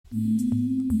Hi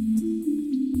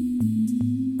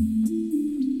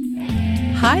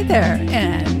there,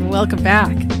 and welcome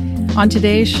back. On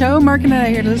today's show, Mark and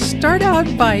I are going to start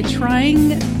out by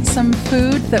trying some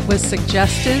food that was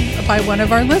suggested by one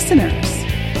of our listeners.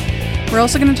 We're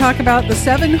also going to talk about the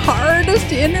 7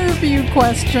 hardest interview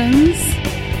questions.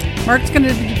 Mark's going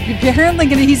to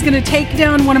he's going to take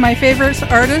down one of my favorite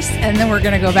artists, and then we're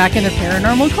going to go back into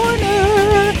Paranormal Corner.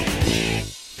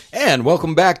 And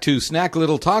welcome back to Snack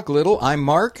Little Talk Little. I'm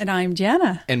Mark. And I'm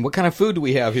Jana. And what kind of food do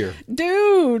we have here?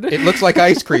 Dude. It looks like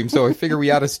ice cream, so I figure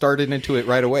we ought to start into it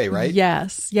right away, right?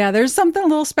 Yes. Yeah, there's something a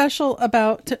little special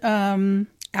about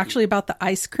actually about the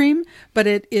ice cream, but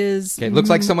it is... Okay, it looks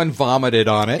like someone vomited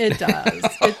on it. It does.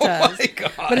 It does. Oh my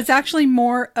God. But it's actually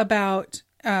more about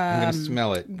I'm going to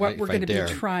smell it. what we're going to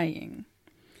be trying.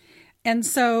 And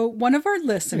so one of our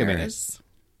listeners... Wait a minute.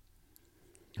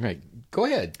 Right. Go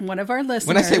ahead. One of our listeners...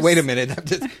 When I say, wait a minute,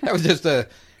 that was just a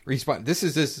response.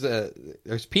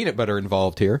 There's peanut butter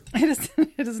involved here.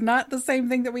 It is not the same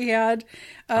thing that we had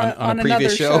on a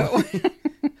previous another show.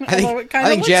 I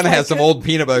think Jana has some old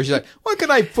peanut butter. She's like, what can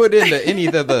I put into any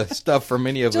of the stuff from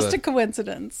any of Just a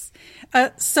coincidence.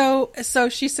 So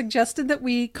she suggested that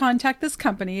we contact this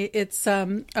company. It's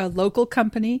a local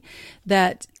company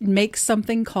that makes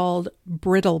something called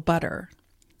brittle butter.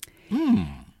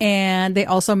 And they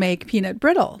also make peanut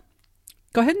brittle.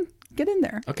 Go ahead and get in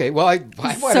there. Okay, well, I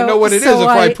want to know what it is before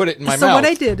I put it in my mouth. So what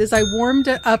I did is I warmed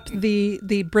up the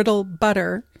brittle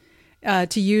butter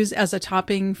to use as a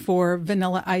topping for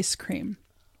vanilla ice cream.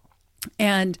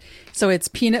 And so it's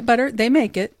peanut butter. They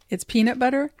make it. It's peanut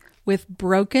butter with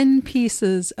broken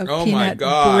pieces of peanut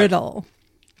brittle.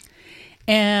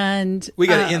 And we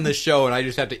got to end the show, and I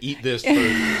just have to eat this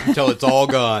until it's all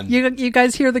gone. You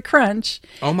guys hear the crunch?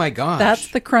 Oh my gosh!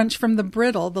 That's the crunch from the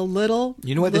brittle. The little.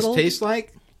 You know what this tastes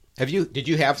like? Did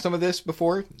you have some of this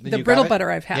before? The brittle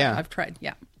butter I've had. Yeah. I've tried.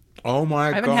 Yeah. Oh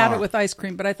my god! I haven't had it with ice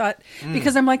cream, but I thought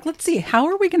because I'm like, let's see, how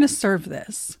are we going to serve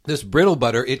this? This brittle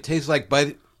butter, it tastes like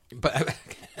but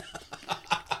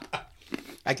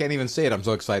I can't even say it. I'm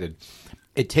so excited.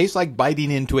 It tastes like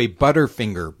biting into a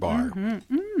Butterfinger bar.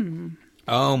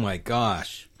 Oh my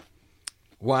gosh!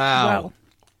 Wow.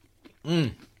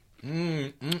 Well,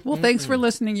 thanks for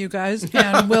listening, you guys,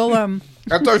 and we'll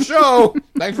That's our show.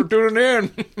 Thanks for tuning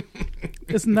in.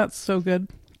 Isn't that so good?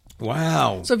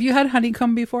 Wow. So have you had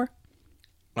honeycomb before?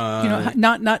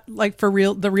 Not like for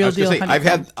real, the real deal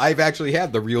honeycomb. I've actually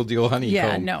had the real deal honeycomb.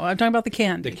 Yeah, no, I'm talking about the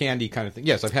candy. The candy kind of thing.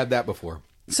 Yes, I've had that before.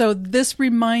 So this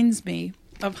reminds me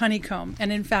of honeycomb.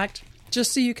 And in fact,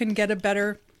 just so you can get a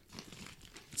better...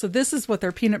 So this is what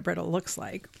their peanut brittle looks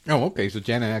like. Oh, okay. So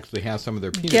Jana actually has some of their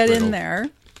peanut brittle. Get in there.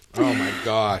 Oh my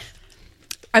gosh.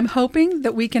 I'm hoping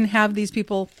that we can have these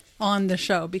people on the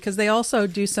show because they also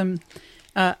do some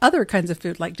other kinds of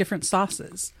food, like different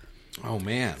sauces. Oh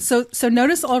man. So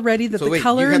notice already that the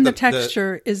color and the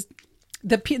texture is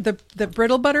the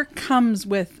brittle butter comes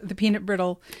with the peanut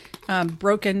brittle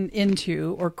broken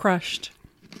into or crushed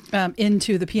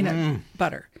into the peanut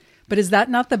butter. But is that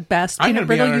not the best peanut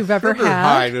brittle you've ever had?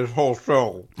 High this whole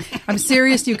show. I'm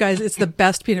serious, you guys. It's the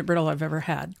best peanut brittle I've ever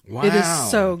had. Wow. It is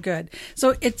so good.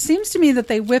 So it seems to me that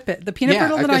they whip it. The peanut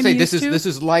brittle that I'm used to. This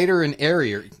is lighter and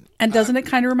airier. And doesn't it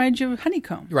kind of remind you of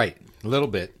honeycomb? Right. A little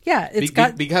bit. Yeah.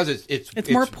 Because it's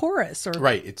more porous.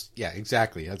 Right.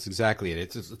 Exactly. That's exactly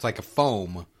it. It's like a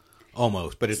foam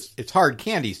almost, but it's hard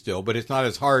candy still, but it's not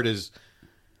as hard as...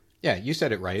 Yeah, you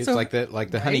said it right. It's like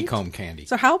the honeycomb candy.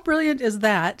 So how brilliant is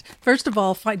that? First of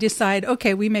all, decide,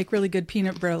 okay, we make really good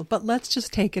peanut brittle, but let's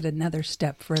just take it another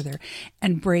step further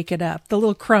and break it up. The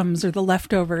little crumbs or the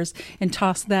leftovers and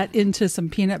toss that into some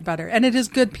peanut butter. And it is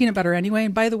good peanut butter anyway.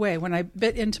 And by the way, when I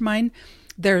bit into mine,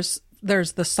 there's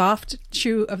the soft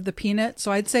chew of the peanut.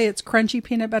 So I'd say it's crunchy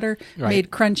peanut butter made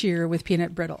crunchier with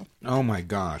peanut brittle. Oh my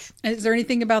gosh. Is there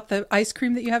anything about the ice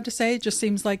cream that you have to say? It just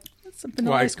seems like it's some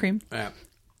vanilla ice cream.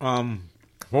 Hold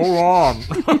on.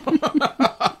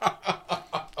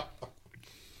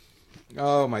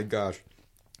 Oh my gosh.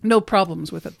 No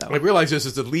problems with it though. I realize this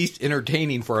is the least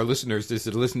entertaining for our listeners is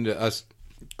to listen to us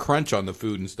crunch on the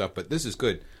food and stuff, but this is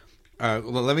good.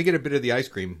 Let me get a bit of the ice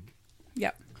cream.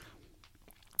 Yep.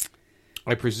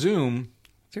 I presume...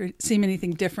 Does there seem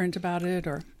anything different about it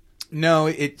or... No,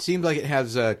 it seems like it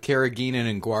has carrageenan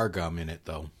and guar gum in it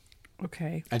though.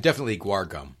 Okay. And definitely guar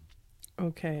gum.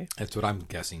 Okay. That's what I'm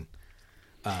guessing.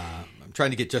 I'm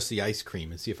trying to get just the ice cream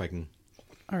and see if I can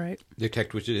All right.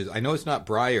 detect which it is. I know it's not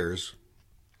Breyers.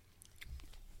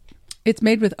 It's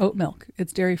made with oat milk.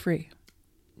 It's dairy free.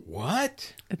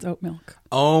 What? It's oat milk.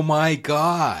 Oh my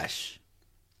gosh.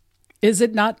 Is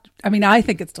it not? I mean, I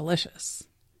think it's delicious.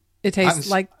 It tastes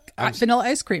like vanilla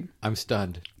ice cream. I'm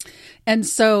stunned. And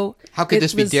so how could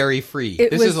this be dairy-free?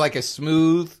 This is like a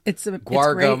smooth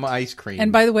guar gum ice cream.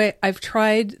 And by the way, I've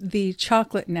tried the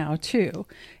chocolate now too.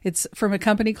 It's from a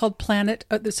company called Planet.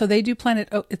 So they do Planet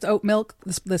Oat. It's oat milk,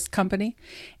 this company.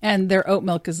 And their oat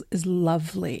milk is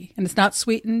lovely. And it's not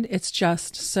sweetened. It's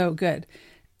just so good.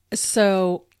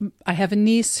 So I have a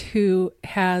niece who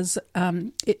has,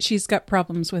 she's got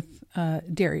problems with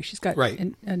dairy. She's got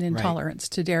an intolerance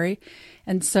to dairy.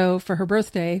 And so for her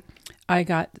birthday, I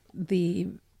got the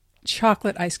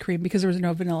chocolate ice cream because there was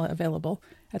no vanilla available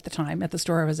at the time at the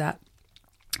store I was at.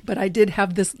 But I did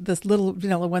have this little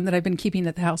vanilla one that I've been keeping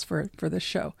at the house for this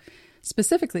show,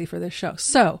 specifically for this show.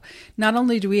 So not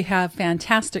only do we have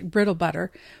fantastic brittle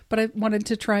butter, but I wanted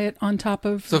to try it on top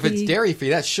of So if it's dairy-free,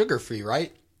 that's sugar-free,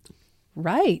 right?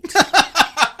 Right.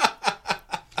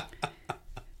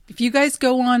 If you guys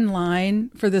go online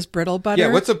for this brittle butter.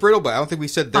 Yeah, what's a brittle butter? I don't think we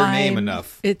said their name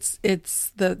enough. It's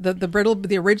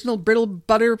the original brittle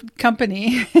butter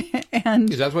company.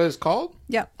 And is that what it's called?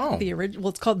 Yeah. Oh. The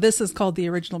original. Well, this is called the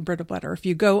original brittle butter. If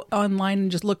you go online and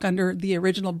just look under the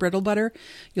original brittle butter,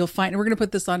 you'll find. And we're going to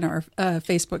put this on our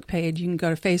Facebook page. You can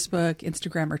go to Facebook,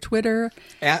 Instagram, or Twitter.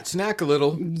 At Snack a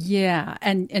Little. Yeah,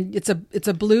 and it's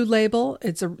a blue label.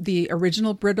 It's the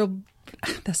original brittle.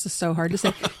 This is so hard to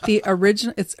say.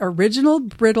 It's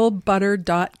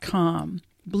originalbrittlebutter.com.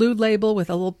 Blue label with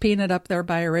a little peanut up there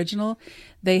by original.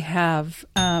 They have,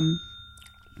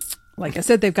 like I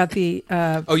said, they've got the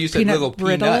you said peanut little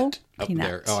brittle peanut up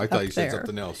there. Oh, I thought you said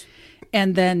something else.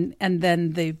 And then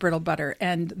the brittle butter,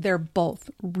 and they're both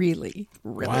really,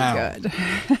 really good.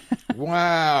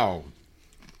 Wow.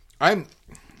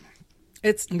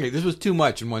 This was too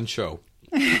much in one show.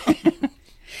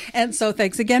 And so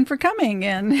thanks again for coming.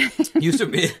 And you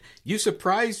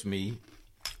surprised me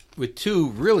with two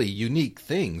really unique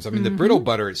things. I mean, the brittle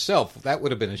butter itself, that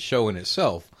would have been a show in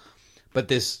itself. But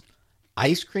this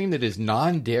ice cream that is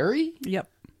non-dairy? Yep.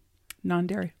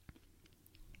 Non-dairy.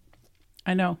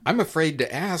 I know. I'm afraid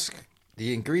to ask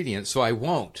the ingredients, so I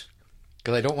won't.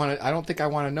 Because I don't think I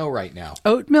want to know right now.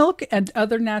 Oat milk and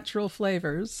other natural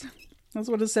flavors. That's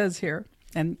what it says here.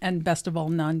 And best of all,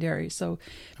 non-dairy. So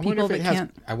people that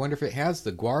can't. I wonder if it has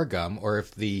the guar gum or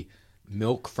if the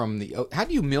milk from the oat. How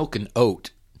do you milk an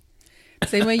oat?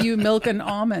 Same way you milk an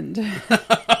almond.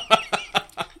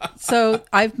 So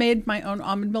I've made my own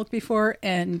almond milk before,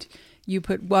 and you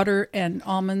put water and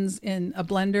almonds in a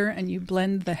blender, and you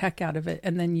blend the heck out of it,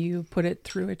 and then you put it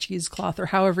through a cheesecloth or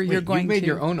however you're going to. You made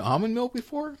your own almond milk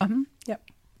before? Yep.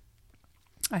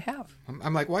 I have.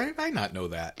 I'm like, why did I not know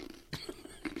that?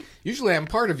 Usually I'm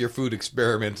part of your food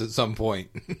experiments at some point.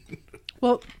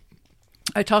 Well,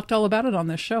 I talked all about it on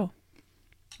this show.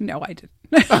 No, I didn't.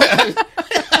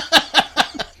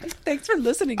 Thanks for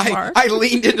listening, Mark. I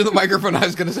leaned into the microphone. I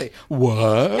was going to say,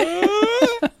 what?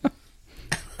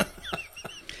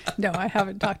 No, I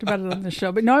haven't talked about it on the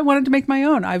show. But no, I wanted to make my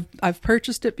own. I've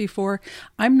purchased it before.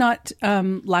 I'm not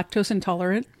lactose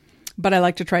intolerant, but I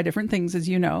like to try different things, as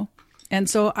you know. And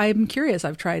so I'm curious.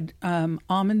 I've tried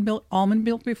almond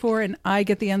milk before, and I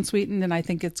get the unsweetened, and I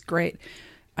think it's great.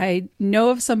 I know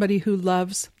of somebody who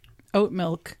loves oat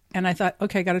milk, and I thought,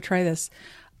 okay, I got to try this.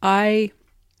 I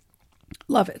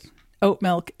love it. Oat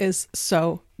milk is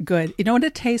so good. You know what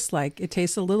it tastes like? It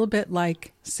tastes a little bit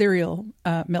like cereal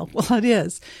milk. Well, it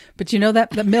is. But you know that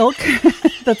the milk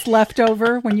that's left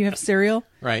over when you have cereal?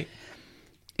 Right.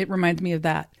 It reminds me of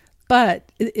that.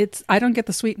 But I don't get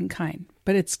the sweetened kind.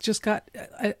 But it's just got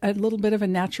a little bit of a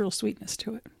natural sweetness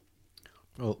to it.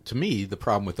 Well, to me, the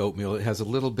problem with oatmeal, it has a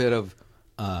little bit of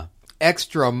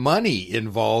extra money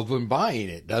involved when buying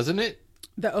it, doesn't it?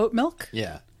 The oat milk?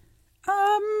 Yeah.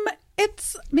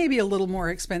 It's maybe a little more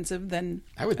expensive than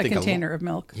a container of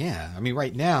milk. Yeah. I mean,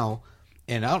 right now,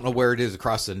 and I don't know where it is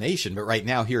across the nation, but right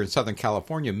now here in Southern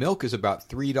California, milk is about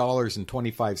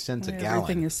 $3.25 a gallon.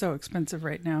 Everything is so expensive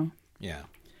right now. Yeah.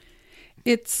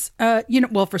 It's,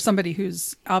 well, for somebody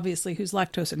who's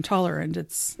lactose intolerant,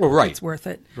 it's worth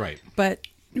it. Right. But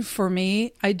for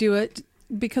me, I do it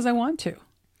because I want to.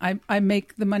 I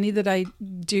make the money that I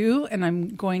do, and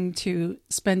I'm going to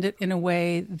spend it in a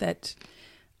way that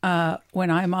when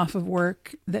I'm off of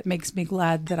work, that makes me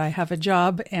glad that I have a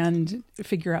job and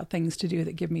figure out things to do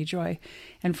that give me joy.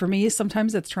 And for me,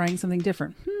 sometimes it's trying something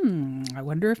different. I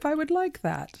wonder if I would like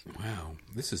that. Wow.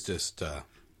 This is just...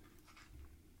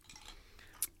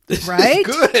 right?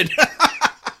 Good.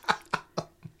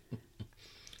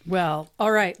 Well,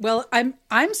 all right. Well, I'm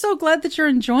so glad that you're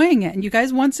enjoying it. And you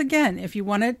guys, once again, if you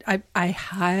want it, I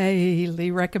highly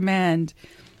recommend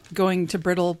going to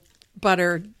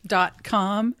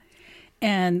brittlebutter.com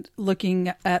and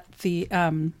looking at the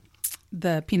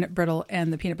the peanut brittle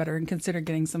and the peanut butter and consider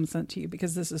getting some sent to you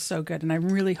because this is so good. And I'm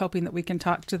really hoping that we can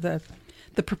talk to the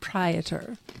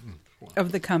proprietor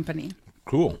of the company.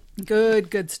 Cool.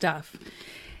 Good stuff.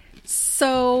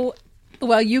 So,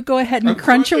 well, you go ahead and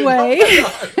crunch away.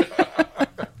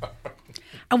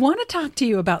 I want to talk to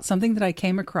you about something that I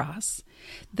came across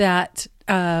that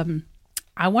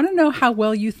I want to know how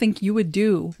well you think you would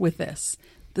do with this.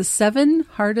 The 7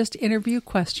 hardest interview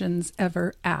questions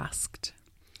ever asked.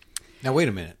 Now, wait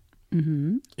a minute.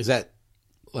 Mm-hmm. Is that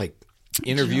like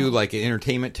interview, like an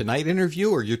Entertainment Tonight interview,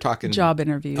 or you're talking... Job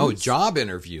interviews. Oh, job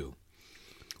interview.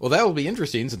 Well, that will be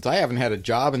interesting since I haven't had a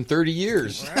job in 30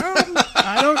 years. Well,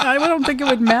 I don't think it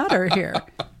would matter here.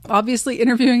 Obviously,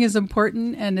 interviewing is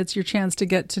important, and it's your chance to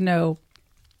get to know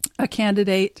a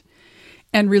candidate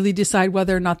and really decide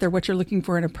whether or not they're what you're looking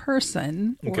for in a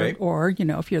person, or you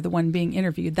know, if you're the one being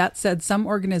interviewed. That said, some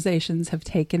organizations have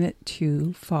taken it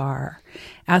too far,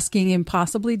 asking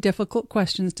impossibly difficult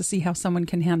questions to see how someone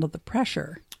can handle the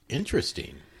pressure.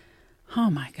 Interesting. Oh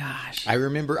my gosh! I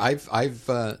remember I've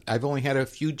only had a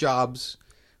few jobs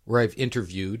where I've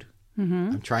interviewed.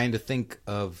 Mm-hmm. I'm trying to think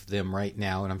of them right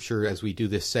now, and I'm sure as we do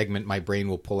this segment, my brain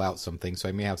will pull out something, so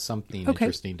I may have something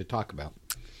interesting to talk about.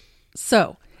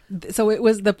 So it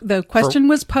was the question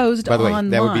was posed online. By the way,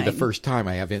 that would be the first time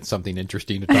I have something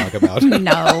interesting to talk about.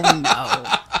 No.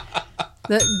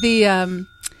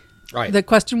 Right. The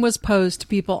question was posed to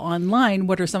people online.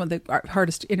 What are some of the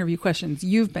hardest interview questions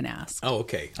you've been asked? Oh,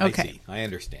 okay. I see. I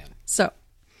understand. So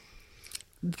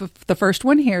the first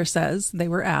one here says they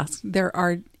were asked, there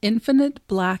are infinite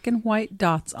black and white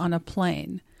dots on a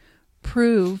plane.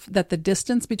 Prove that the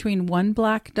distance between one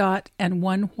black dot and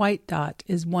one white dot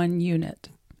is 1 unit.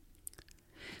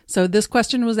 So this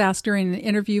question was asked during an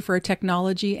interview for a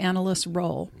technology analyst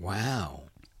role. Wow.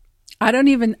 I don't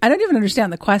even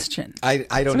understand the question. I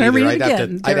don't so either. Read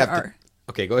it again.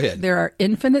 Okay, go ahead. There are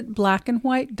infinite black and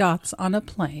white dots on a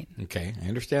plane. Okay, I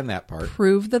understand that part.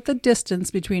 Prove that the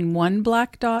distance between one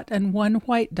black dot and one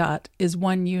white dot is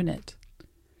 1 unit.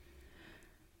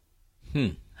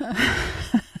 The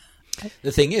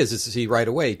thing is see, right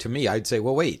away, to me, I'd say,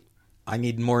 well, wait, I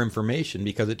need more information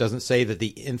because it doesn't say that the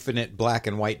infinite black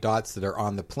and white dots that are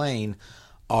on the plane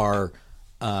are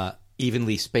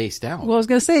evenly spaced out. Well, I was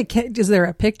going to say, is there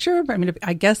a picture? I mean,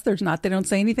 I guess there's not. They don't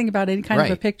say anything about any kind of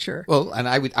a picture. Well, and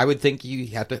I would think you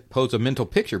have to pose a mental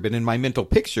picture, but in my mental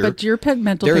picture... But your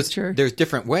mental picture... There's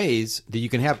different ways that you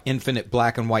can have infinite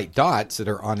black and white dots that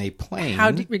are on a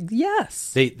plane.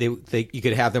 Yes. You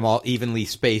could have them all evenly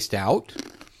spaced out,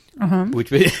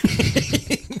 which would...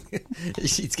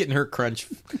 She's getting her crunch.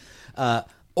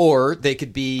 Or they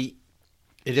could be...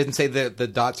 It doesn't say that the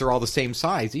dots are all the same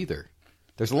size either.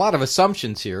 There's a lot of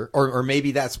assumptions here, or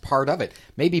maybe that's part of it.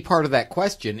 Maybe part of that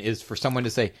question is for someone to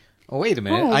say, oh, wait a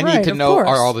minute, I need to know,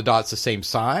 are all the dots the same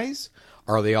size?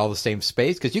 Are they all the same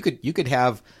space? Because you could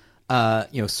have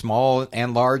small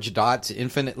and large dots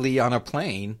infinitely on a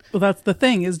plane. Well, that's the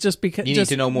thing, is just because... You need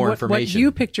to know more information. What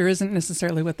you picture isn't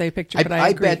necessarily what they picture, but I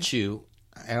agree. I bet you,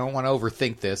 I don't want to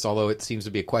overthink this, although it seems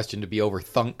to be a question to be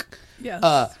overthunk.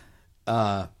 Yes.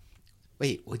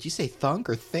 Wait, would you say thunk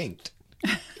or thinked?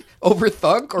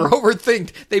 Overthunk or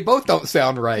overthinked? They both don't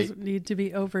sound right. Does it need to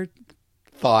be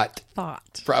Thought.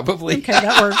 Probably. Okay,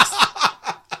 that works.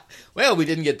 Well, we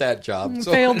didn't get that job.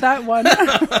 So. Failed that one.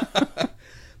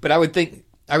 But I would think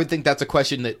that's a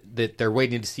question that they're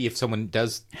waiting to see if someone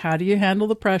does. How do you handle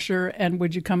the pressure, and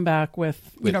would you come back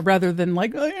with rather than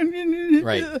like,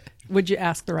 right? Would you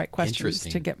ask the right questions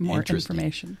to get more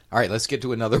information? All right, let's get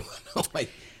to another one.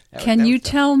 Can you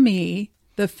tell me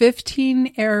the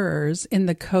 15 errors in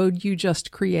the code you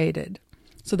just created?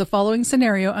 So the following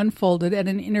scenario unfolded at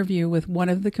an interview with one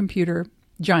of the computer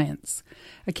giants.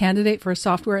 A candidate for a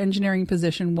software engineering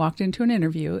position walked into an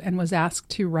interview and was asked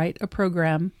to write a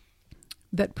program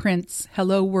that prints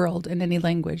 "Hello World" in any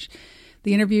language.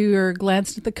 The interviewer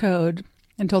glanced at the code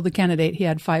and told the candidate he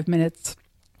had 5 minutes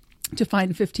to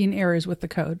find 15 errors with the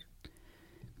code.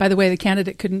 By the way, the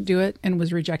candidate couldn't do it and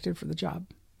was rejected for the job.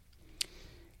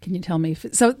 Can you tell me?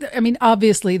 So, I mean,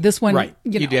 obviously, this one, right?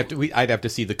 I'd have to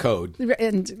see the code,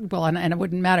 and it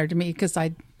wouldn't matter to me because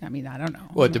I don't know.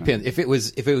 Well, it depends. If it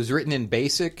was written in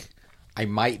BASIC, I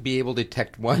might be able to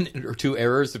detect 1 or 2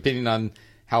 errors depending on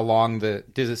how long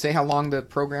does it say how long the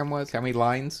program was? How many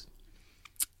lines?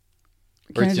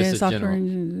 Or it's just a general?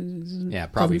 Yeah,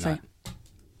 probably not.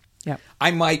 Yeah,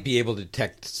 I might be able to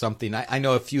detect something. I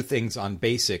know a few things on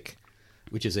BASIC,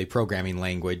 which is a programming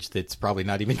language that's probably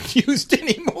not even used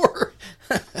anymore.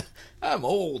 I'm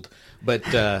old. But,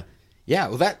 well,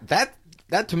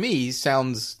 that to me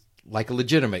sounds like a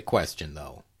legitimate question,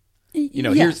 though.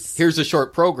 Yes. here's a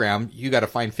short program. You got to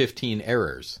find 15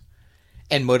 errors.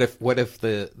 And what if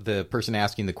the person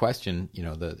asking the question,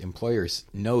 the employer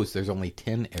knows there's only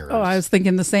 10 errors? Oh, I was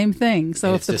thinking the same thing.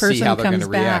 So if the person comes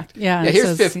back,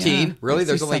 here's 15. Yeah, really,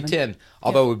 there's only 7. 10.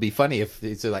 Although it would be funny if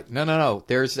it's like, no,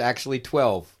 there's actually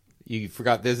 12. You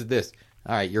forgot this.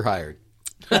 All right, you're hired.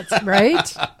 That's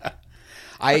right.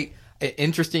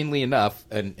 Interestingly enough,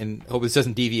 and hope this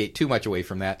doesn't deviate too much away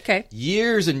from that. Okay.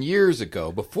 Years and years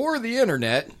ago, before the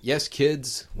internet, yes,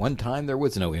 kids, one time there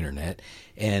was no internet,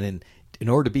 and in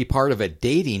order to be part of a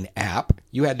dating app,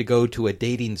 you had to go to a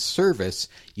dating service.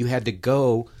 You had to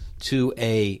go to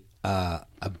a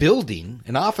building,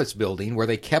 an office building, where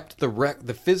they kept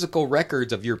the physical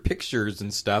records of your pictures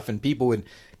and stuff, and people would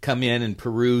come in and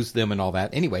peruse them and all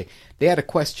that. Anyway, they had a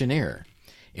questionnaire.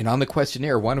 And on the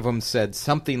questionnaire, one of them said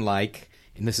something like,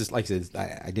 and this is like I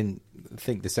said, I didn't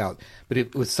think this out, but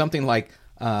it was something like,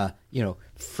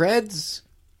 Fred's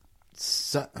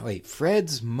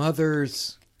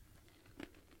mother's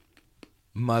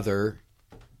mother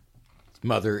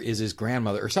is his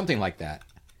grandmother, or something like that.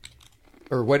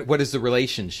 Or what is the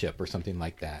relationship, or something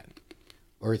like that.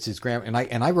 Or it's his grand,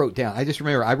 and I wrote down, I just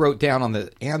remember I wrote down on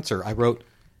the answer,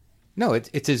 no,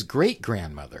 it's his great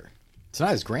grandmother. It's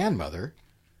not his grandmother.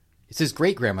 It's his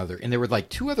great grandmother. And there were like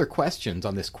 2 other questions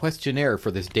on this questionnaire for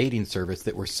this dating service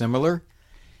that were similar.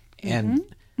 And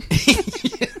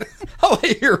oh,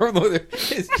 I hear her.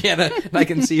 It's Jana, and I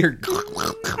can see her.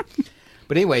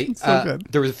 But anyway,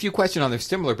 there was a few questions on there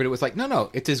similar, but it was like, no,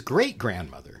 it's his great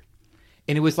grandmother.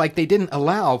 And it was like they didn't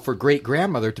allow for great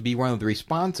grandmother to be one of the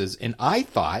responses. And I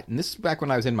thought, and this is back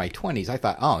when I was in my 20s, I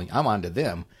thought, oh, I'm on to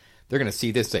them. They're going to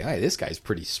see this, say, hey, this guy's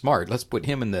pretty smart. Let's put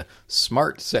him in the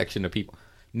smart section of people.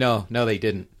 No, they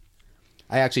didn't.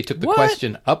 I actually took the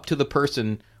question up to the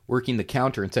person working the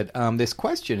counter and said, this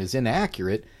question is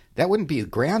inaccurate. That wouldn't be a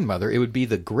grandmother. It would be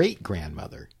the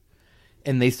great-grandmother.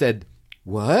 And they said,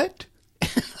 what?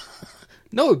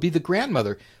 No, it would be the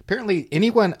grandmother. Apparently,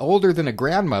 anyone older than a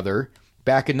grandmother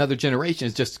back in another generation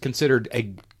is just considered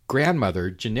a grandmother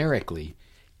generically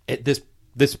at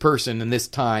this person in this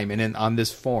time and on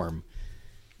this form.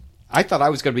 I thought I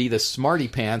was going to be the smarty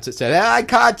pants that said, I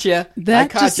caught you. That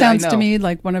just sounds to me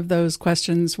like one of those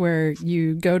questions where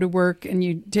you go to work and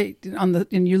you live on the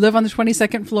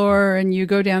 22nd floor and you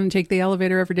go down and take the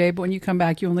elevator every day, but when you come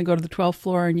back, you only go to the 12th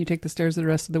floor and you take the stairs the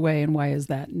rest of the way. And why is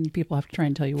that? And people have to try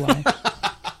and tell you why.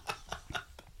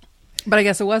 But I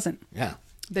guess it wasn't. Yeah.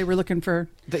 They were looking for...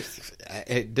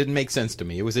 It didn't make sense to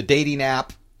me. It was a dating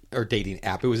app.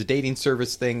 It was a dating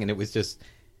service thing, and it was just...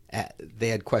 they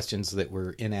had questions that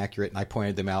were inaccurate, and I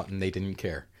pointed them out, and they didn't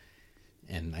care.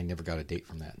 And I never got a date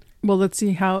from that. Well, let's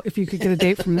see if you could get a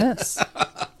date from this.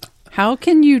 How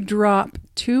can you drop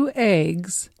 2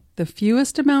 eggs the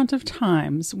fewest amount of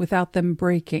times without them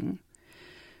breaking?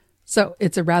 So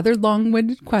it's a rather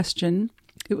long-winded question.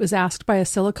 It was asked by a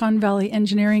Silicon Valley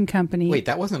engineering company. Wait,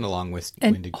 that wasn't a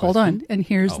long-winded question. Hold on, and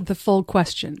here's the full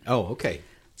question. Oh, okay.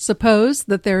 Suppose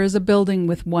that there is a building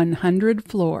with 100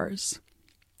 floors.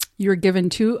 You're given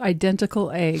 2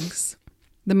 identical eggs.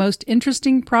 The most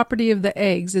interesting property of the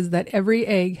eggs is that every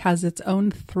egg has its own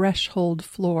threshold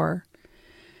floor.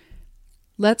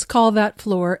 Let's call that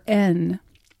floor N.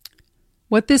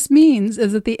 What this means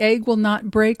is that the egg will not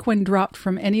break when dropped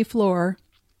from any floor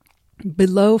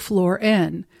below floor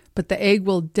N, but the egg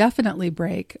will definitely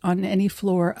break on any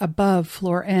floor above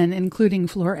floor N, including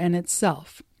floor N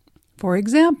itself. For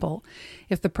example,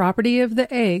 if the property of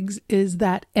the eggs is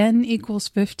that N equals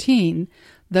 15,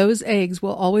 those eggs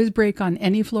will always break on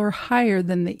any floor higher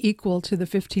than the equal to the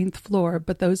 15th floor,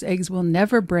 but those eggs will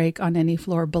never break on any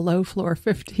floor below floor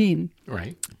 15.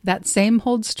 Right. That same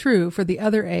holds true for the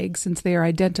other eggs since they are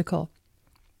identical.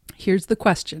 Here's the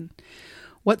question.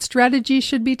 What strategy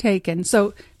should be taken?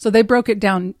 So they broke it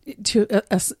down to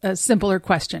a simpler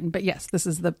question, but yes, this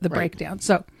is the breakdown.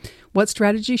 So what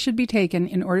strategy should be taken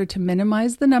in order to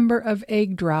minimize the number of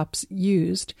egg drops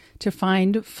used to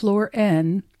find floor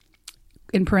N,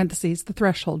 in parentheses, the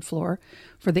threshold floor,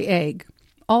 for the egg?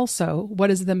 Also, what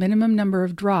is the minimum number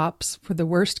of drops for the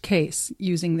worst case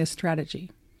using this strategy?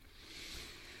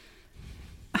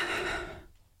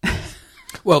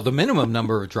 Well, the minimum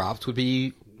number of drops would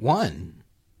be 1.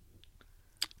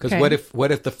 Because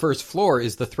what if the first floor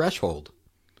is the threshold,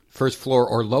 first floor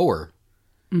or lower,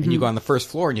 and you go on the first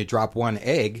floor and you drop 1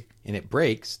 egg and it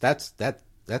breaks? That's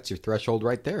your threshold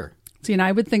right there. See, and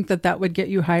I would think that would get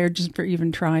you hired just for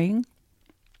even trying.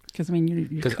 Because I mean,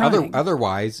 you're trying.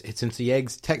 Otherwise, since the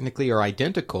eggs technically are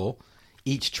identical,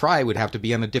 each try would have to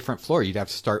be on a different floor. You'd have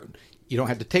to start. You don't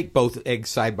have to take both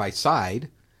eggs side by side,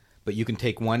 but you can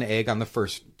take 1 egg on the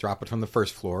first, drop it from the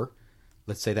first floor.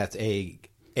 let's say that's egg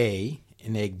A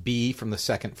and egg B from the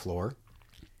second floor,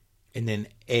 and then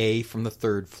A from the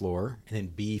third floor, and then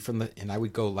B from the, and I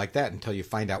would go like that until you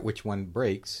find out which one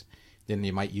breaks. Then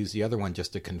you might use the other one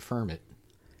just to confirm it.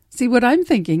 See, what I'm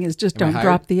thinking is just Am I don't hired?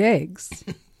 drop the eggs.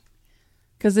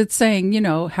 Because it's saying,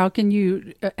 how can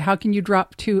you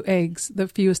drop 2 eggs the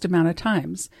fewest amount of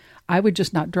times? I would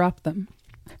just not drop them.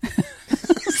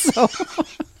 So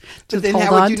just Then hold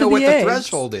how would on you to know what the eggs.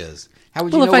 threshold is? How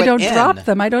would you Well, know if I what don't N? drop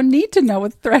them, I don't need to know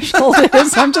what the threshold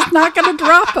is. I'm just not going to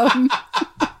drop them.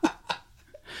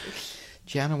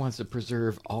 Jana wants to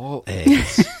preserve all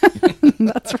eggs.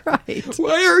 That's right.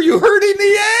 Why are you hurting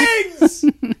the eggs?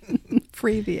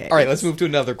 Free the eggs. All right, let's move to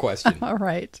another question. All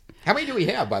right. How many do we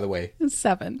have, by the way?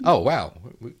 7. Oh, wow.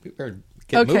 We better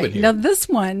get moving Okay. here. Now this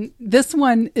one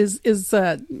is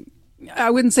I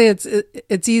wouldn't say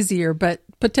it's easier, but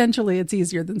potentially it's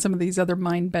easier than some of these other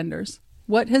mind benders.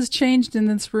 What has changed in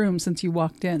this room since you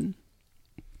walked in?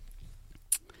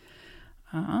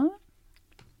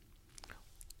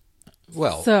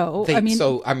 Well, So, I mean-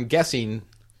 so I'm guessing,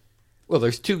 well,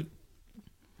 there's 2.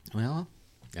 Well,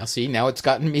 now see, now it's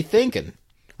gotten me thinking.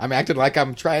 I'm acting like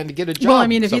I'm trying to get a job Well, I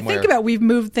mean, if somewhere. you think about, we've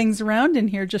moved things around in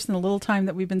here just in the little time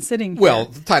that we've been sitting here. Well,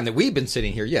 the time that we've been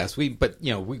sitting here, yes,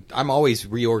 I'm always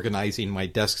reorganizing my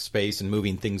desk space and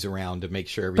moving things around to make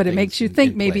sure everything. but it makes you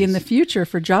think maybe in the future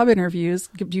for job interviews,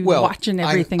 you watching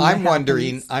everything. I'm that wondering.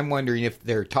 happens. I'm wondering if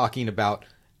they're talking about,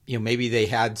 maybe they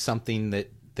had something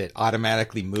that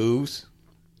automatically moves.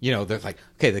 They're like,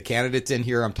 okay, the candidate's in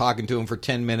here. I'm talking to him for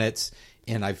 10 minutes.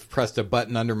 And I've pressed a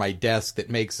button under my desk that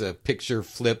makes a picture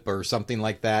flip or something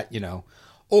like that,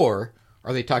 Or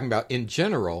are they talking about, in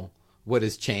general, what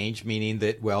has changed, meaning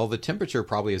that, well, the temperature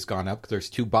probably has gone up because there's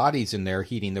 2 bodies in there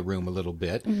heating the room a little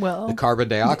bit. Well, the carbon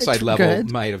dioxide it's level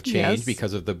good. might have changed Yes.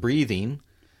 because of the breathing.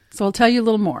 So I'll tell you a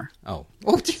little more. Oh,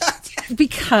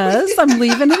 Because I'm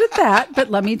leaving it at that, but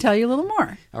let me tell you a little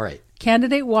more. all right.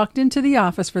 Candidate walked into the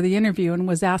office for the interview and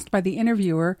was asked by the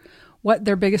interviewer what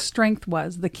their biggest strength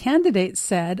was. The candidate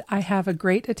said, "I have a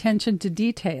great attention to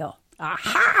detail."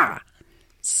 Aha!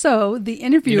 So the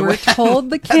interviewer what?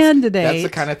 told the candidate That's the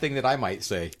kind of thing that I might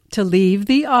say. to leave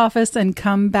the office and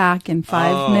come back in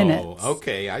 5 minutes.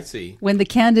 Okay, I see. When the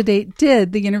candidate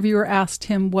did, the interviewer asked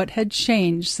him what had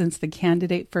changed since the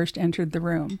candidate first entered the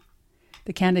room.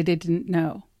 The candidate didn't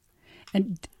know.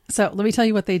 And so let me tell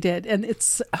you what they did. And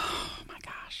it's, oh my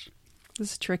gosh,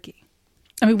 this is tricky.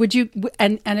 I mean, would you,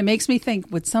 and it makes me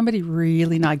think, would somebody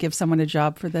really not give someone a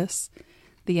job for this?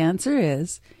 The answer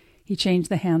is, he changed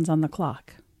the hands on the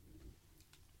clock.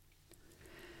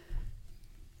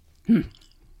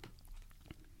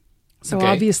 So Okay.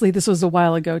 obviously this was a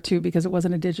while ago too, because it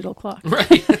wasn't a digital clock.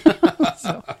 Right.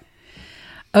 So,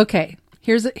 okay,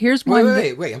 here's one.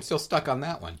 Wait. I'm still stuck on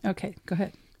that one. Okay, go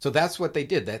ahead. So that's what they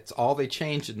did. That's all they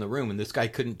changed in the room, and this guy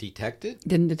couldn't detect it?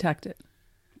 Didn't detect it.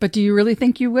 But do you really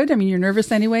think you would? I mean, you're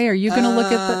nervous anyway. Are you going to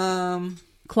look at the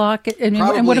clock? And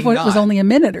what if it was not. only a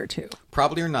minute or two?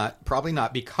 Probably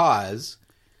not, because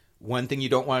one thing you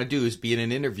don't want to do is be in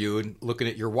an interview and looking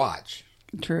at your watch.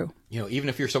 True. Even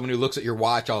if you're someone who looks at your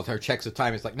watch all the time, checks the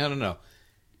time, it's like, no.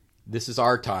 This is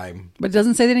our time. But it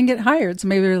doesn't say they didn't get hired. So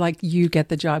maybe they're like, you get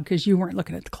the job because you weren't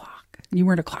looking at the clock. You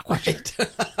weren't a clock watcher. Right.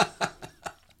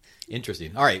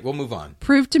 Interesting. All right, we'll move on.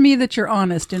 Prove to me that you're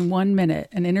honest in 1 minute.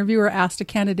 An interviewer asked a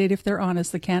candidate if they're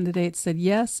honest. The candidate said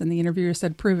yes, and the interviewer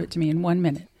said, prove it to me in 1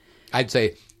 minute. I'd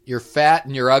say, you're fat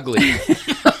and you're ugly.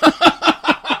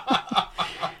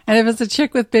 And if it's a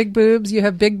chick with big boobs, you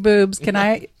have big boobs. Can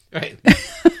I Right.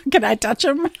 can I touch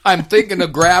them? I'm thinking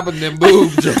of grabbing them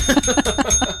boobs.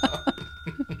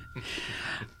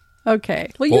 Okay.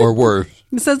 Well, Or worse.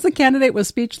 it says the candidate was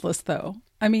speechless, though.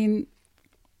 I mean,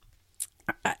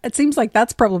 it seems like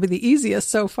that's probably the easiest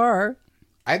so far.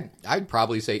 I'd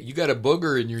probably say, you got a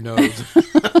booger in your nose.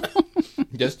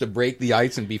 Just to break the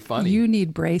ice and be funny. You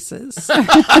need braces.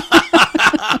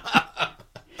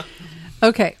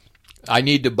 Okay. I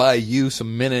need to buy you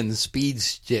some Menon Speed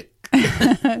Stick.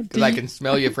 Because I can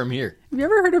smell you from here. Have you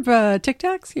ever heard of Tic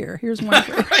Tacs? Here's one.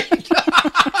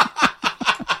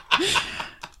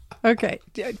 Okay.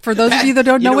 For those of you that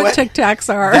don't know what Tic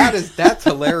Tacs are. That's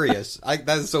hilarious. That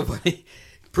is so funny.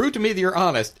 Prove to me that you're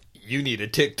honest. You need a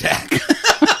Tic Tac.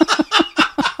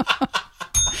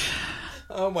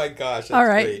 Oh my gosh. That's all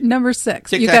right. great. Number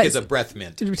 6. Tic Tac is a breath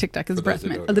mint. Tic Tac is a breath those who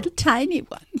mint. don't A little tiny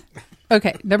one.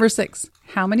 Okay. Number 6.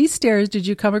 How many stairs did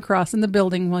you come across in the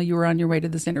building while you were on your way to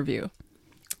this interview?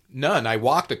 None. I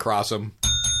walked across them.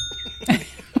 Ew.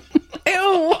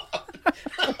 Oh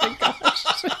my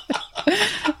gosh.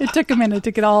 It took a minute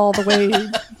to get all the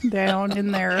way down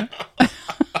in there.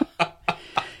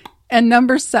 And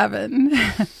number 7.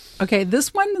 Okay,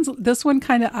 this one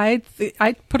kind of I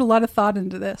put a lot of thought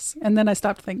into this, and then I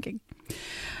stopped thinking.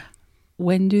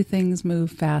 When do things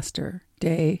move faster,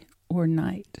 day or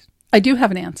night? I do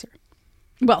have an answer.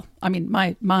 Well, I mean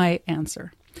my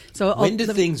answer. So when do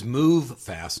things move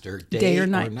faster, day or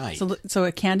night? So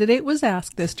a candidate was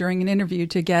asked this during an interview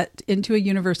to get into a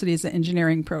university's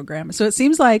engineering program. So it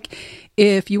seems like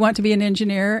if you want to be an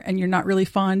engineer and you're not really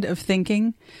fond of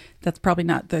thinking, that's probably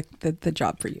not the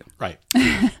job for you. Right.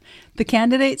 The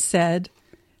candidate said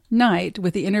night,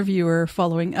 with the interviewer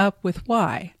following up with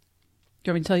why. Do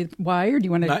you want me to tell you why, or do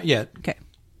you want to? Not yet. Okay.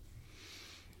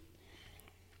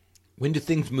 When do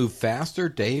things move faster,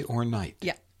 day or night?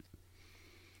 Yeah.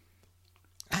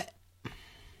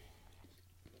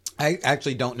 I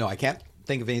actually don't know. I can't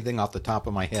think of anything off the top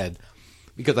of my head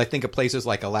because I think of places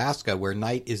like Alaska where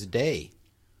night is day.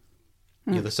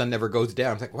 You know, the sun never goes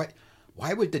down. It's like,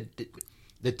 why would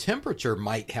the temperature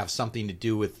might have something to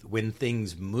do with when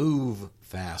things move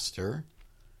faster,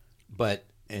 but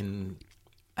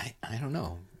I don't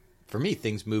know. For me,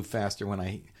 things move faster when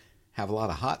I have a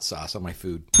lot of hot sauce on my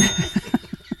food.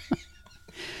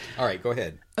 All right, go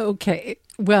ahead. Okay.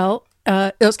 Well,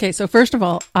 okay. So first of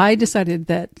all, I decided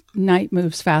that night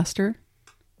moves faster.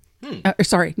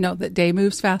 That day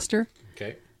moves faster.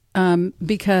 Okay.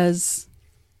 Because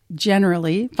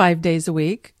generally 5 days a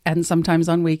week, and sometimes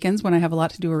on weekends when I have a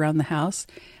lot to do around the house,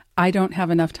 I don't have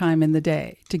enough time in the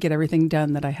day to get everything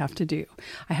done that I have to do.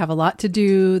 I have a lot to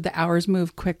do. The hours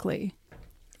move quickly.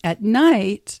 At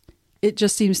night, it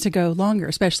just seems to go longer,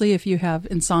 especially if you have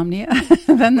insomnia.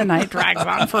 Then the night drags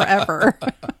on forever.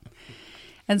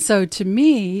 And so to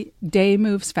me, day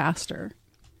moves faster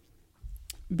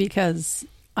because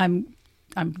I'm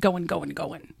going.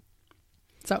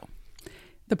 So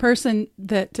the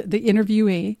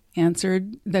interviewee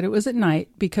answered that it was at night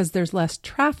because there's less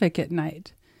traffic at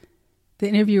night. The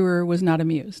interviewer was not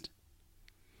amused.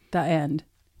 The end.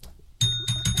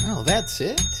 Oh, that's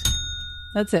it?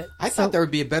 That's it. I thought there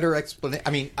would be a better explanation.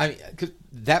 I mean, 'cause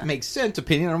that makes sense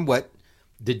depending on what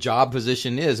the job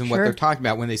position is and what they're talking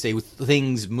about when they say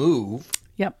things move.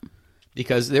 Yep.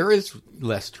 Because there is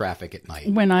less traffic at night.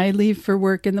 When I leave for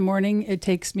work in the morning, it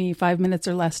takes me 5 minutes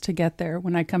or less to get there.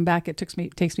 When I come back, it takes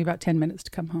me about 10 minutes to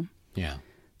come home. Yeah.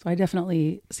 So I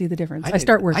definitely see the difference. I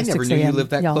start work at 6 a.m. I never knew you lived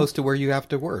that close to where you have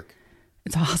to work.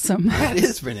 It's awesome. That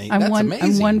is, Renee. That's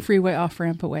amazing. I'm one freeway off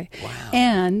ramp away. Wow.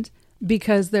 And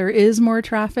because there is more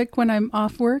traffic when I'm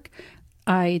off work,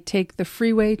 I take the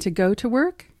freeway to go to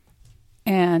work,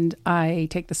 and I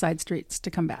take the side streets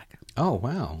to come back. Oh,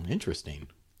 wow. Interesting.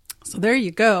 So there you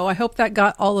go. I hope that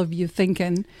got all of you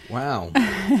thinking. Wow.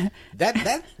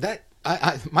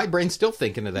 My brain's still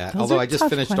thinking of that. Those Although are I just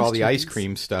tough questions. All the ice questions.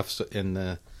 cream stuff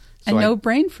No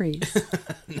brain freeze.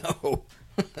 No.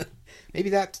 Maybe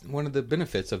that's one of the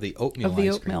benefits of the oatmeal of the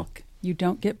ice oat cream. milk. You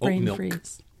don't get brain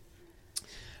freeze.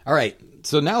 All right.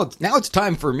 So now it's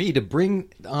time for me to bring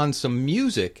on some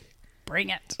music. Bring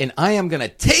it. And I am going to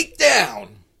take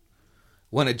down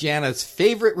one of Jana's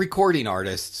favorite recording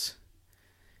artists.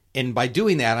 And by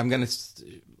doing that, I'm going to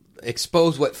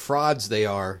expose what frauds they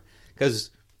are. Because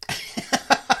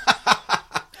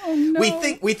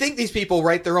we think these people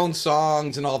write their own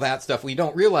songs and all that stuff. We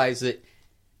don't realize that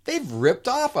they've ripped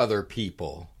off other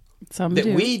people. Some that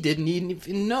do. We didn't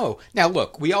even know. Now,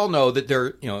 look, we all know that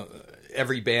they're,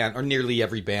 every band, or nearly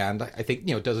everes band, I think,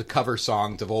 does a cover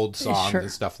songs of old songs and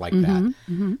stuff like that.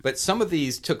 Mm-hmm. But some of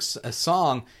these took a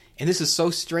song, and this is so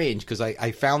strange because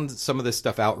I found some of this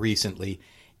stuff out recently,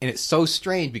 and it's so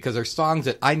strange because they're songs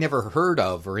that I never heard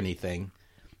of or anything,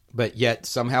 but yet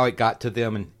somehow it got to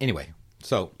them. And anyway,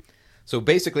 so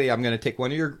basically, I'm going to take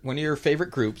one of your favorite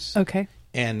groups, okay,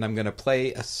 and I'm going to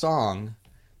play a song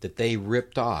that they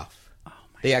ripped off. Oh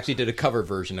they actually did a cover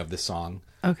version of the song.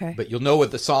 Okay. But you'll know what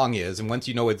the song is, and once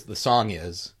you know what the song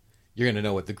is, you're going to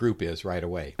know what the group is right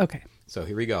away. Okay. So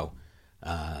here we go.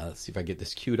 Let's see if I get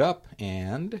this queued up,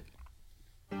 and...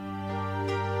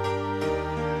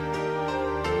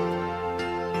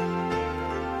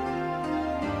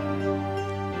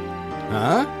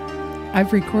 Huh?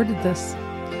 I've recorded this.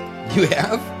 You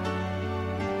have?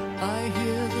 I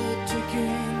hear the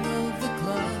ticking of the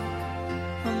clock.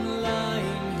 I'm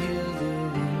lying here, the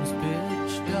room's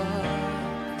pitch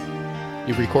dark.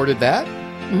 You recorded that?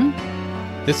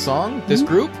 Mm-hmm. This song? This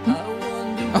group?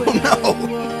 Oh, no.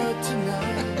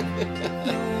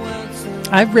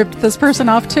 I've ripped this person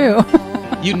off too.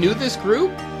 You knew this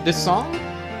group? This song?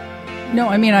 No,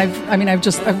 I've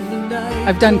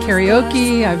done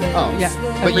karaoke. I've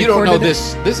but you don't know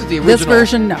this. This is the original. This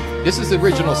version, no. This is the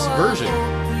original version.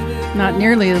 Not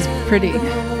nearly as pretty.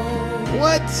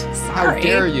 What? How Sorry.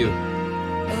 dare you?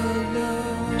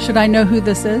 Should I know who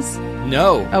this is?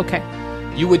 No. Okay.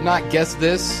 You would not guess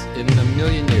this in a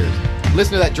million years.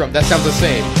 Listen to that drum. That sounds the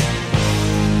same.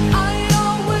 I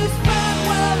always found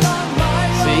well on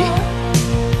my See?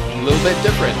 A little bit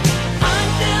different. I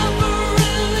never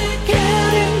really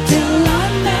cared until I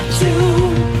met you.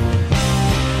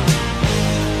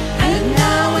 And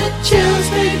now it chills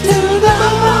me to the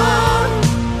bone.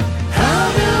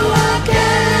 How do I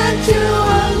get you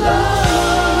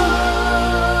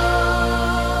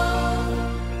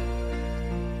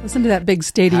alone? Listen to that big How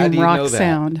stadium do you know rock that?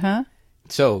 sound, huh?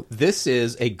 So this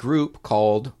is a group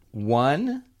called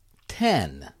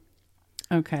 110.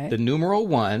 Okay. The numeral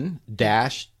 1-TEN.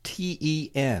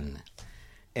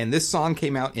 And this song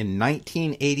came out in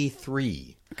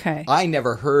 1983. Okay. I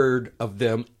never heard of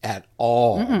them at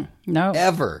all. No.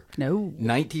 Ever. No.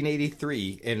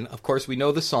 1983. And of course, we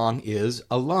know the song is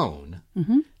Alone.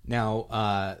 Mm-hmm.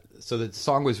 Now, so the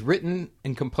song was written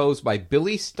and composed by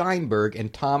Billy Steinberg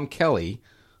and Tom Kelly,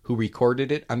 who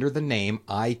recorded it under the name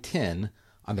I-10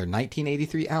 on their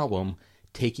 1983 album,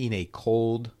 Taking a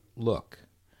Cold Look.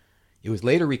 It was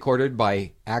later recorded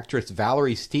by actress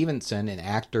Valerie Stevenson and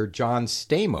actor John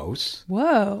Stamos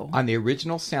Whoa. on the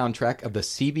original soundtrack of the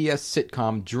CBS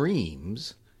sitcom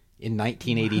Dreams in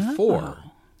 1984. Wow.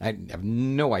 I have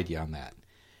no idea on that.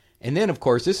 And then, of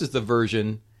course, this is the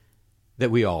version that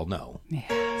we all know. Yes.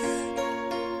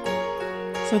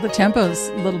 So the tempo's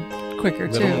a little quicker,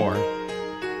 A too. little more.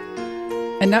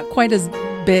 And not quite as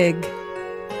big.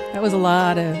 That was a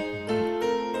lot of...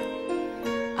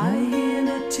 I hear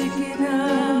the ticking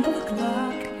of the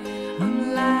clock.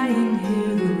 I'm lying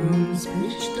here, the room's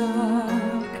pitch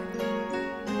dark.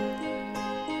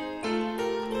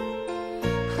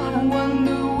 I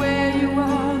wonder where you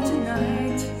are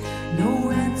tonight.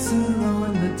 No answer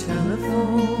on the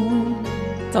telephone.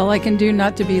 It's all I can do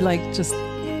not to be like just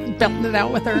belting it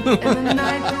out with her. And the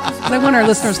night goes I want our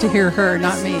listeners to hear her,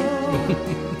 not me.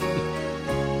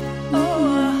 Oh,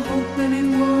 I hope that it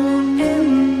won't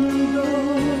end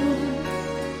alone.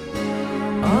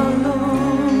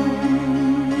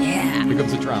 Yeah. Here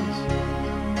comes the drums.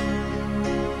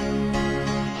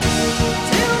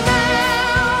 Till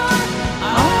now,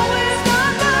 I always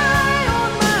got by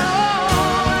on my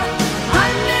own. I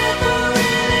never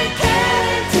really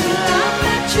cared till I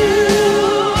met you.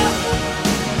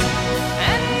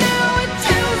 And now it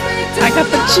chills me to I got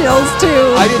the chills, too.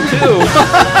 I did too.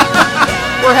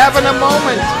 We're having a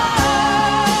moment.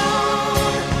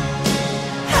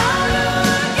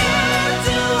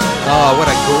 Oh, what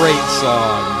a great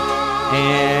song.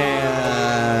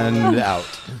 And out.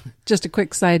 Just a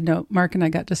quick side note. Mark and I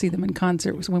got to see them in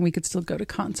concert. It was when we could still go to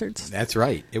concerts. That's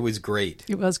right. It was great.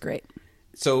 It was great.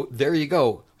 So there you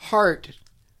go. Heart,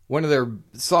 one of their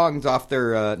songs off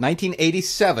their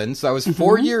 1987. So that was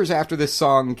 4 years after this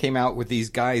song came out with these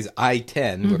guys,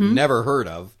 I-10, who I've never heard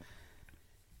of.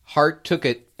 Heart took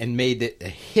it and made it a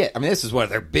hit. I mean, this is one of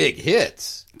their big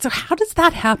hits. So how does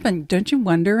that happen? Don't you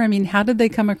wonder? I mean, how did they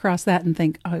come across that and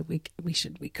think, oh, we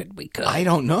could? I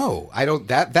don't know. I don't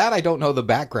know the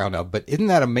background of, but isn't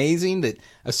that amazing that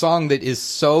a song that is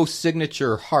so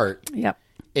signature Heart, Yep.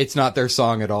 it's not their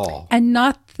song at all. And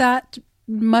not that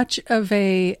much of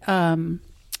a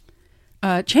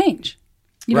change.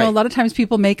 You know, Right. a lot of times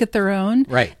people make it their own.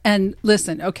 Right. And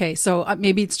listen, okay, so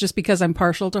maybe it's just because I'm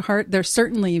partial to Heart. They're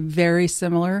certainly very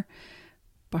similar,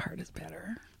 but Heart is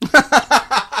better.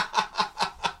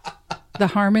 The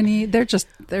harmony, they're just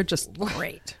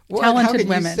great. What? Talented How can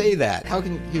women. you say that? How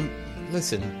can you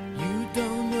listen? You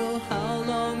don't know how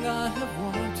long I have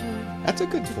wanted. That's a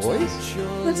good voice.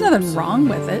 There's nothing wrong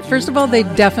with it. First of all, they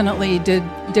definitely did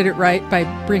it right by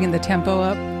bringing the tempo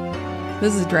up.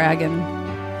 This is Dragon.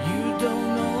 You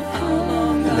don't know how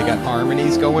long And they got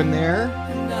harmonies going there.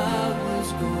 I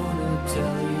was gonna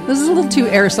tell you. This is a little too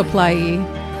Air Supply-y.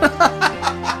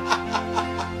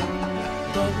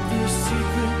 But this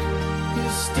secret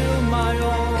is still my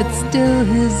own. It's still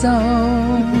his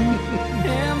own,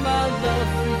 And my love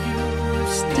for you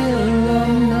is still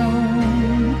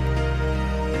unknown.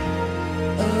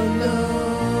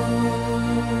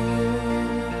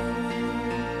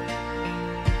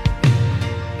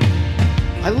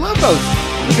 I love those.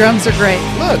 The drums are great.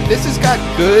 Look, this has got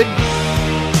good.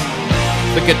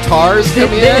 The guitars The,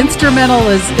 come the in. instrumental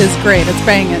is great. It's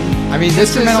banging. I mean, this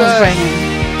is Instrumental is banging.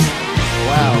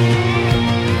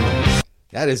 wow.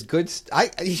 That is good.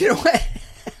 You know what?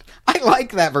 I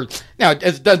like that version. Now,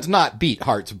 it does not beat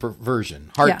Heart's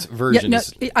version. Heart's version Yeah,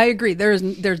 is I agree. There's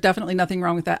definitely nothing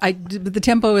wrong with that. But the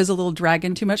tempo is a little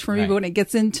dragging too much for me. Right. But when it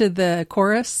gets into the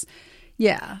chorus,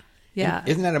 yeah.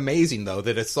 Isn't that amazing, though,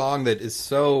 that a song that is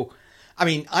so I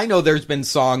mean, I know there's been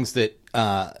songs that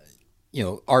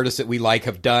artists that we like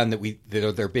have done that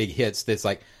are their big hits. That's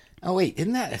like, oh wait,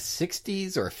 isn't that a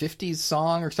 '60s or a '50s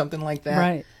song or something like that?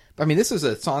 Right. I mean, this is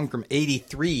a song from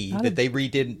 '83 that they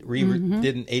redid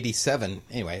in '87.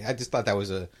 Anyway, I just thought that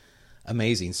was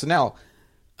amazing. So now,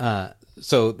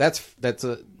 so that's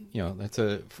a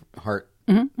Heart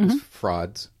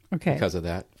frauds. Okay. Because of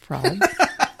that. Fraud.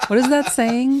 What is that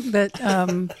saying? That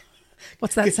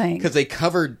what's that saying? Because they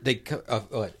covered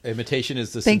imitation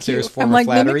is the Thank you. sincerest form I'm of like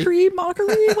flattery. mimicry,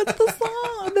 mockery. What's the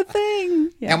song? The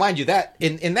thing. Yeah. Now, mind you, that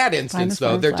in that instance Finest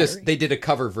though, form of flattery. they did a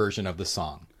cover version of the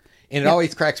song, and it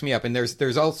always cracks me up. And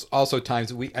there's also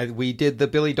times we did the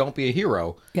Billy Don't Be a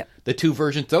Hero. Yep. The two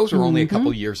versions, those were only a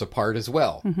couple years apart as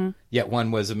well. Yet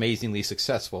one was amazingly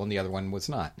successful, and the other one was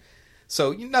not.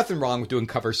 So nothing wrong with doing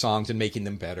cover songs and making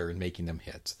them better and making them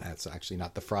hits. That's actually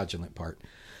not the fraudulent part.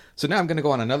 So now I'm going to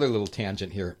go on another little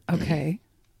tangent here. Okay.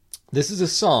 This is a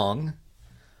song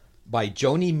by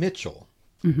Joni Mitchell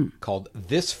called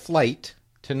This Flight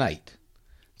Tonight.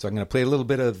 So I'm going to play a little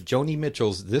bit of Joni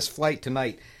Mitchell's This Flight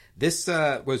Tonight. This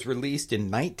was released in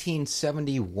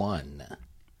 1971.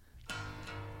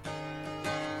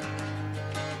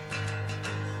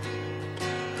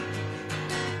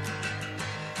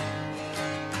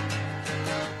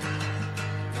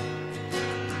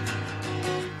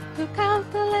 Look out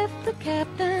the left, the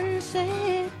captain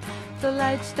said. The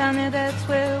lights down there, that's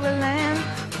where we'll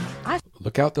land.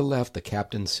 Look out the left, the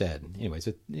captain said. Anyways,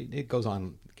 it goes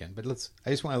on again, but I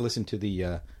just want to listen to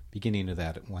the beginning of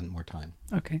that one more time.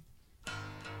 Okay.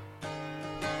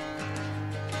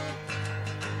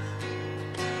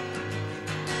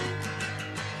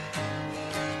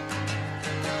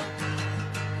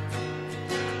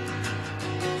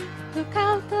 Look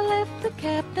out the left, the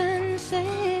captain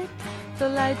said. The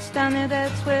lights down there,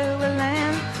 that's where we'll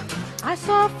land. I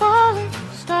saw a falling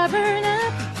star burn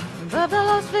up above the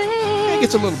Las Vegas. It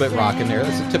gets a little bit rocking there.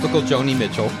 That's a typical Joni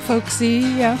Mitchell. Folksy,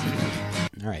 yeah.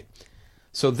 All right.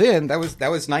 So then that was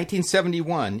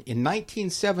 1971. In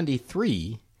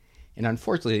 1973, and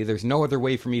unfortunately, there's no other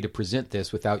way for me to present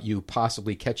this without you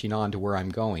possibly catching on to where I'm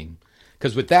going.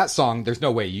 Because with that song, there's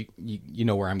no way you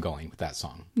know where I'm going with that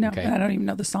song. No, okay? I don't even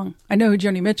know the song. I know who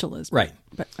Joni Mitchell is. Right.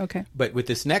 But okay. But with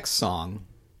this next song,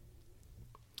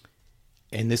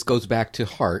 and this goes back to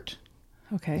Heart.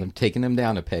 Okay. I'm taking them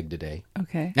down a peg today.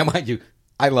 Okay. Now, mind you,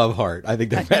 I love Heart. I think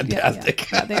they're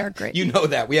fantastic. Yeah, they are great. You know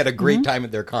that. We had a great time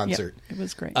at their concert. It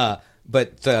was great.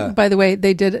 But by the way,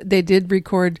 they did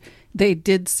record. They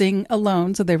did sing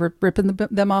alone, so they were ripping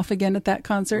them off again at that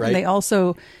concert. Right. And they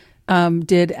also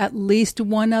did at least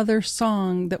one other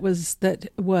song that was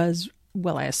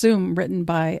well, I assume written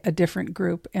by a different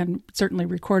group and certainly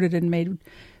recorded and made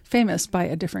famous by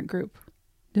a different group.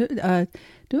 Do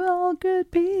all good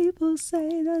people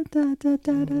say da, da, da,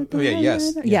 da, da, Oh, yeah,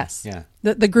 yes. da, da? Yeah, Yes. yeah.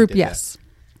 The group, Did yes.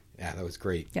 yeah, that was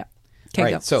great. Yeah. Okay, All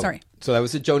right, go. so Sorry. that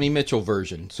was a Joni Mitchell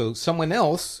version. So someone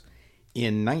else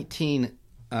in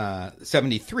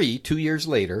 1973, 2 years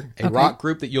later, a rock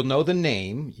group that you'll know the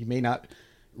name. You may not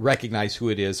recognize who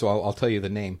it is, so I'll tell you the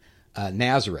name.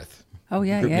 Nazareth. Oh,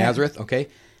 yeah, Group yeah. Nazareth, okay.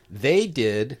 They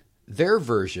did their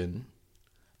version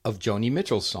of Joni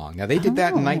Mitchell's song. Now, they did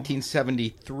that in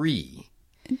 1973.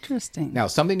 Interesting. Now,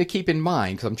 something to keep in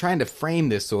mind, because I'm trying to frame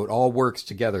this so it all works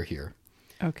together here.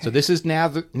 Okay. So this is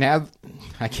Nazareth's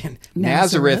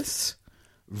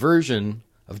version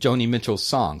of Joni Mitchell's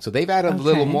song. So they've added a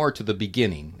little more to the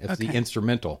beginning. It's the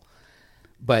instrumental.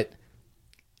 But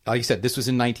like I said, this was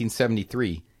in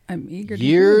 1973. I'm eager to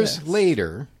hear Years this.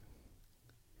 later,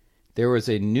 there was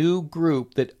a new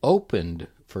group that opened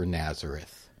for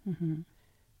Nazareth. Mm-hmm.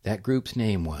 That group's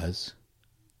name was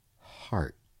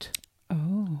Heart.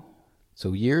 Oh.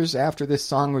 So years after this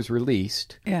song was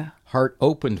released, Yeah. Heart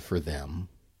opened for them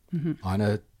on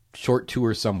a short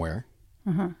tour somewhere.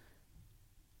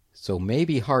 So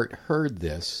maybe Heart heard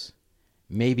this.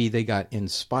 Maybe they got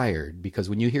inspired, because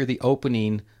when you hear the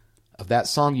opening of that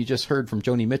song you just heard from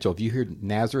Joni Mitchell, if you hear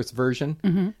Nazareth's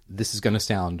version, this is going to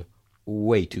sound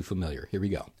way too familiar. Here we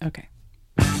go. Okay.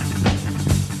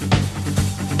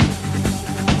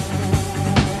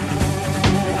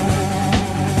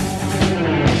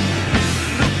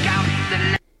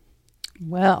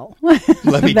 Well,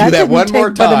 Let me do that didn't one take more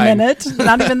but a time. minute.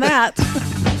 Not even that. Look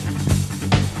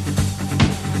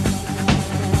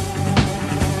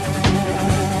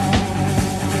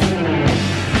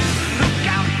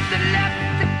out the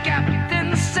left, the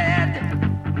captain said.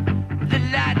 The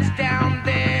lights down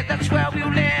there, that's where we'll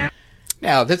land.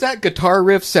 Now, does that guitar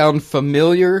riff sound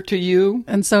familiar to you?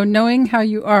 And so, knowing how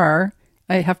you are,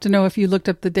 I have to know if you looked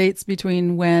up the dates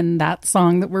between when that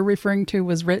song that we're referring to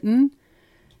was written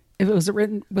Was it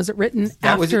written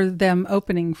That was after them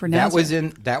opening for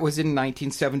Nazareth? That was in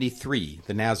 1973,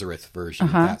 the Nazareth version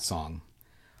of that song.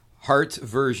 Heart's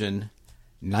version,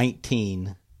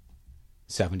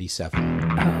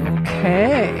 1977.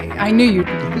 Okay. I knew you.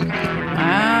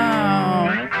 Wow.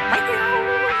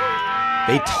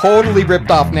 They totally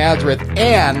ripped off Nazareth,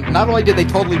 and not only did they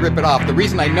totally rip it off, the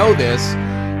reason I know this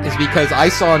is because I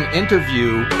saw an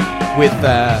interview with,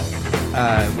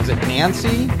 was it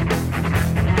Nancy?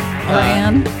 Or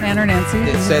Anne or Nancy.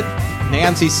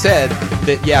 Nancy said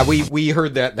that, yeah, we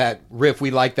heard that riff,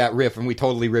 we liked that riff, and we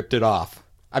totally ripped it off.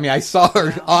 I mean, I saw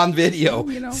her on video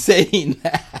saying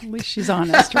that. At least she's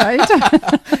honest, right?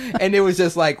 And it was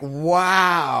just like,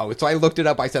 wow. So I looked it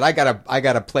up. I said, I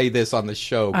gotta play this on the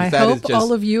show. I hope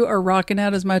all of you are rocking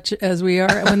out as much as we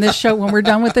are. When we're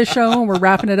done with this show and we're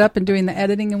wrapping it up and doing the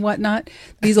editing and whatnot,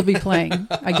 these will be playing.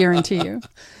 I guarantee you.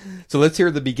 So let's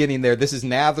hear the beginning there. This is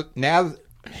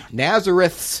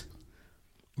Nazareth's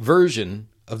version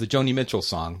of the Joni Mitchell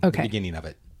song. Okay. The beginning of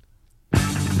it.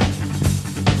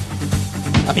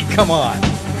 I mean, come on. Look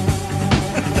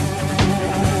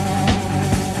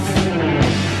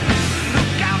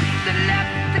out the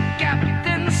left, the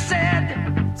captain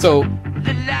said. So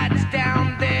The lights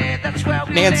down there, that's where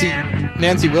we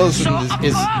Nancy Wilson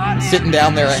is sitting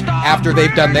down there after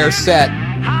they've done their set,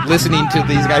 listening to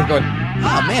these guys going,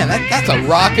 oh man, that's a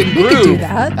rockin' groove. We could do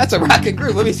that. That's a rockin'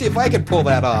 groove. Let me see if I can pull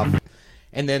that off.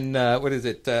 And then,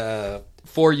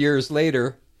 4 years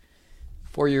later,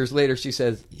 she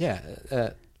says, yeah,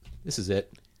 this is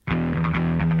it. But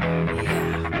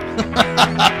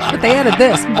they added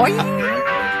this. Boing.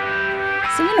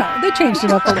 So, they changed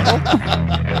it up a little.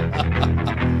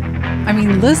 I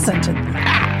mean, listen to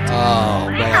that.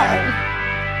 Oh,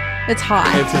 man. It's hot.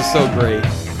 It's just so great.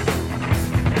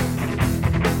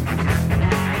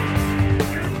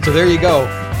 So there you go.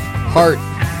 Heart.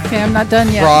 Okay, I'm not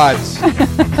done yet. Frauds.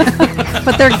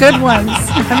 But they're good ones.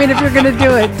 I mean, if you're going to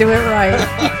do it right.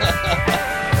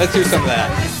 Let's hear some of that.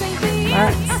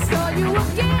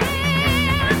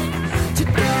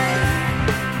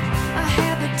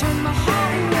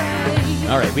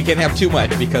 All right, we can't have too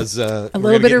much because a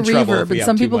little bit of reverb, and and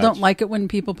some people don't like it when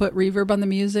people put reverb on the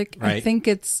music. Right. I think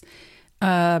it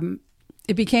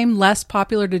became less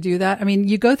popular to do that. I mean,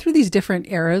 you go through these different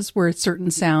eras where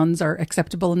certain sounds are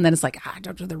acceptable, and then it's like,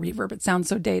 don't do the reverb. It sounds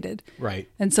so dated. Right.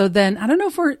 And so then I don't know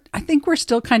I think we're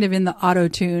still kind of in the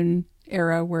auto-tune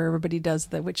era where everybody does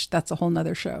which that's a whole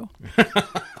nother show.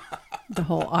 The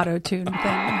whole auto-tune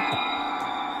thing.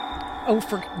 Oh,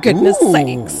 for goodness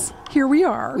sakes. Here we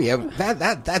are. We have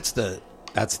that's the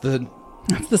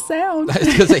sound.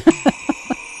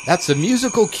 That's the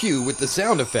musical cue with the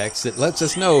sound effects that lets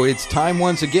us know it's time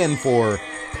once again for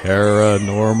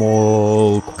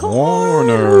Paranormal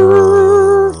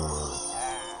Corner.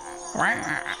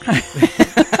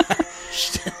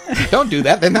 Don't do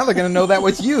that. Then now they're going to know that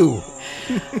was you.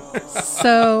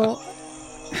 So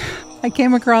I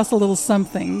came across a little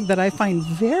something that I find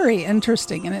very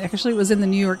interesting, and it actually was in the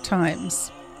New York Times.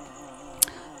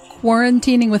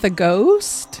 Quarantining with a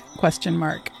ghost? ?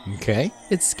 Okay.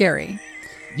 It's scary.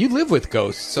 You live with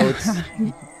ghosts, so it's...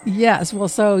 Yes.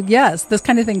 Well, yes, this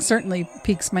kind of thing certainly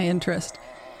piques my interest.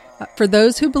 For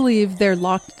those who believe they're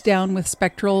locked down with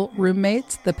spectral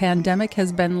roommates, the pandemic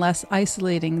has been less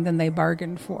isolating than they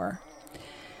bargained for.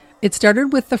 It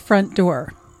started with the front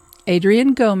door.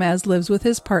 Adrian Gomez lives with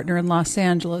his partner in Los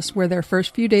Angeles, where their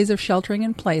first few days of sheltering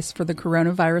in place for the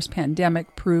coronavirus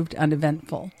pandemic proved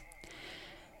uneventful.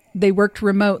 They worked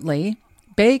remotely,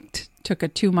 baked, took a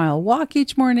 2-mile walk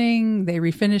each morning. They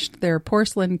refinished their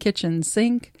porcelain kitchen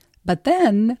sink. But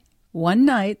then, one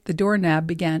night, the doorknob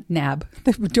began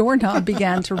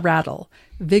to rattle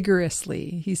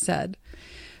vigorously, he said.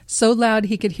 So loud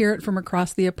he could hear it from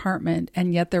across the apartment,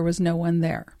 and yet there was no one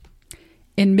there.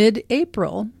 In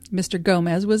mid-April, Mr.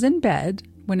 Gomez was in bed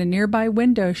when a nearby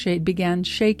window shade began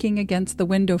shaking against the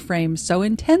window frame so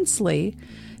intensely,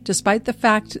 despite the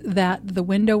fact that the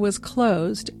window was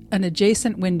closed, an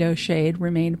adjacent window shade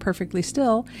remained perfectly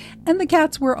still, and the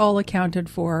cats were all accounted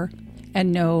for,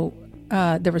 and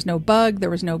there was no bug,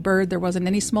 there was no bird, there wasn't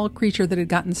any small creature that had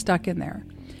gotten stuck in there.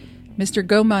 Mr.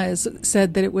 Gomez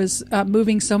said that it was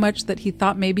moving so much that he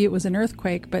thought maybe it was an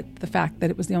earthquake, but the fact that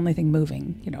it was the only thing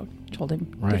moving, told him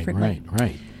differently.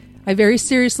 Right. I very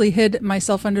seriously hid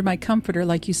myself under my comforter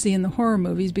like you see in the horror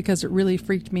movies because it really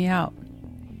freaked me out.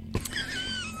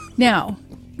 Now,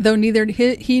 though neither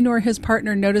he nor his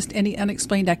partner noticed any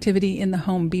unexplained activity in the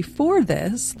home before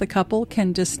this, the couple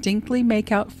can distinctly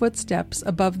make out footsteps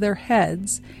above their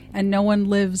heads, and no one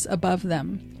lives above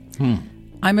them.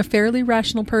 I'm a fairly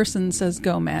rational person, says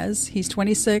Gomez. He's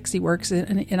 26. He works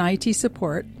in IT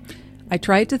support. I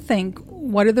tried to think,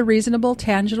 what are the reasonable,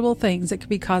 tangible things that could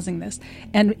be causing this?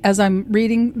 And as I'm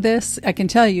reading this, I can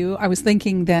tell you, I was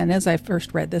thinking then as I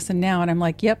first read this and now, and I'm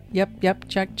like, yep,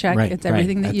 check. Right, it's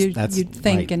everything right. that you'd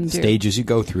think right. and do. Stages you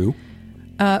go through.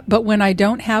 But when I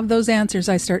don't have those answers,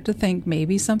 I start to think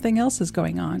maybe something else is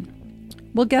going on.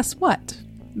 Well, guess what?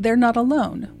 They're not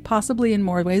alone, possibly in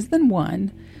more ways than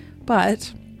one.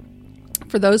 But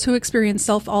for those who experience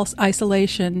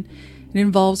self-isolation, it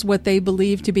involves what they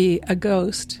believe to be a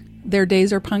ghost. Their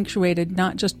days are punctuated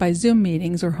not just by Zoom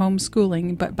meetings or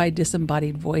homeschooling, but by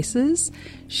disembodied voices,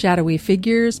 shadowy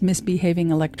figures,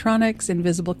 misbehaving electronics,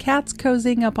 invisible cats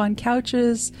cozying up on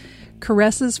couches,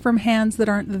 caresses from hands that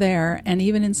aren't there, and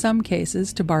even in some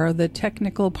cases, to borrow the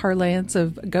technical parlance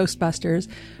of Ghostbusters,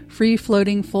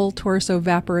 free-floating full-torso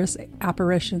vaporous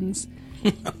apparitions.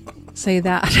 Say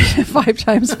that 5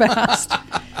 times fast.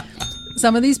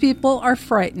 Some of these people are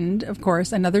frightened, of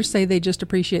course, and others say they just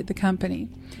appreciate the company.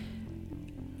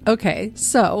 Okay,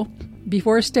 so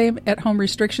before stay-at-home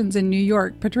restrictions in New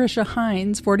York, Patricia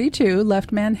Hines, 42,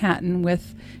 left Manhattan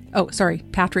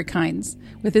Patrick Hines,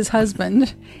 with his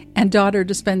husband and daughter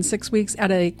to spend 6 weeks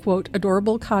at a, quote,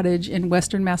 adorable cottage in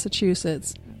western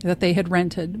Massachusetts that they had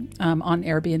rented on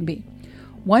Airbnb.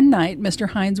 One night,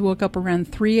 Mr. Hines woke up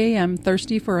around 3 a.m.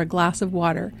 thirsty for a glass of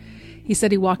water. He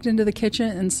said he walked into the kitchen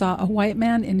and saw a white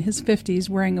man in his 50s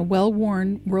wearing a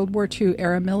well-worn World War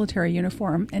II-era military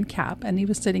uniform and cap, and he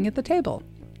was sitting at the table.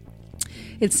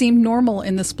 It seemed normal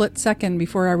in the split second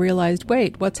before I realized,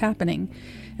 wait, what's happening?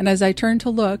 And as I turned to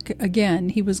look, again,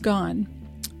 he was gone,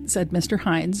 said Mr.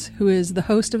 Hines, who is the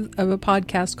host of a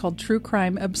podcast called True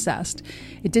Crime Obsessed.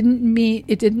 It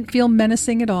didn't feel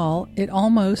menacing at all. It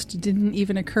almost didn't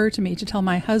even occur to me to tell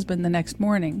my husband the next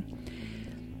morning.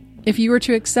 If you were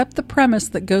to accept the premise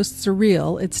that ghosts are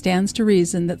real, it stands to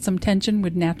reason that some tension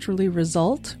would naturally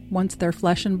result once their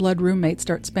flesh and blood roommates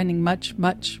start spending much,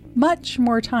 much, much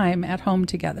more time at home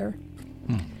together.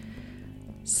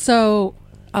 So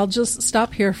I'll just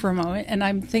stop here for a moment, and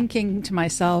I'm thinking to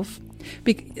myself,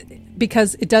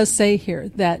 because it does say here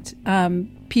that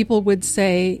people would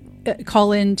say,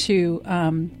 call into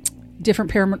different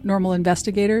paranormal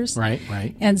investigators.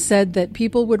 Right. And said that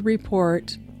people would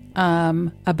report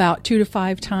about 2 to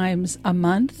 5 times a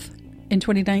month in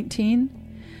 2019,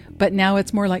 but now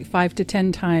it's more like 5 to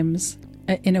 10 times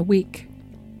in a week.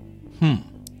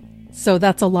 So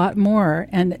that's a lot more,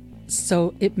 and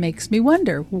so it makes me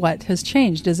wonder what has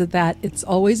changed. Is it that it's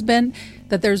always been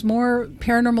that there's more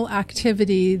paranormal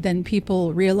activity than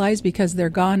people realize because they're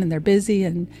gone and they're busy?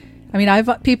 And I mean,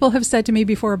 people have said to me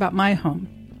before about my home,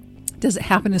 does it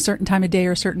happen a certain time of day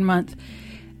or a certain month?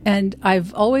 And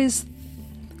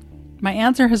my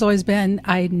answer has always been,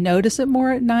 I notice it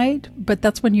more at night, but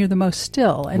that's when you're the most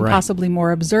still and possibly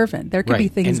more observant. There could be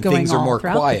things and going things are on more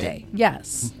throughout quiet. the day.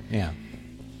 Yes. Yeah.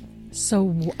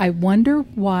 So I wonder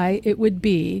why it would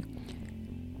be.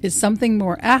 Is something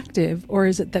more active, or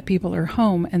is it that people are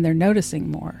home and they're noticing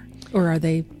more? Or are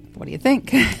they, what do you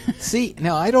think? See,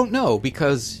 now I don't know,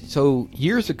 because so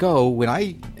years ago when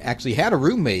I actually had a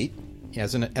roommate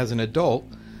as an adult,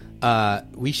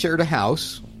 we shared a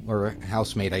house, or a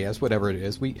housemate, I guess, whatever it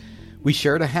is. We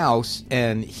shared a house,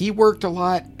 and he worked a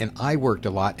lot and I worked a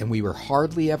lot, and we were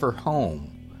hardly ever home.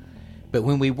 But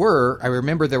when we were, I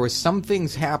remember there was some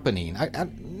things happening.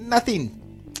 Nothing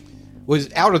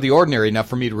was out of the ordinary enough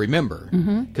for me to remember.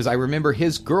 Because I remember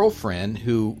his girlfriend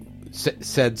who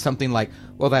said something like,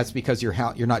 well, that's because you're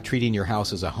not treating your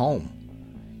house as a home.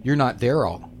 You're not there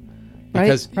all.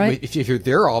 Because if you're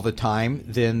there all the time,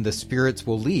 then the spirits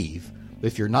will leave.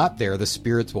 If you're not there, the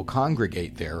spirits will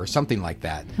congregate there, or something like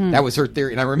that. That was her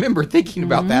theory. And I remember thinking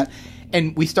about that.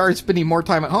 And we started spending more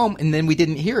time at home, and then we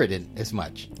didn't hear it as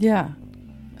much. Yeah.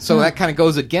 So that kind of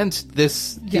goes against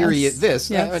this theory.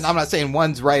 Yes. And I'm not saying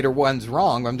one's right or one's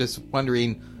wrong. I'm just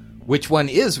wondering which one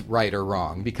is right or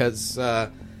wrong, because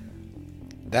that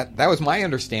was my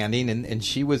understanding. And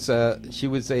she was a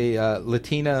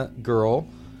Latina girl,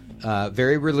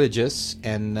 very religious,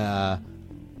 and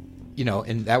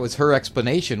and that was her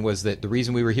explanation, was that the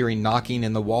reason we were hearing knocking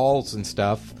in the walls and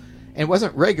stuff. And it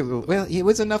wasn't regular. Well, it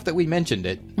was enough that we mentioned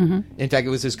it. In fact, it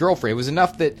was his girlfriend. It was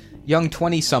enough that young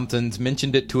 20-somethings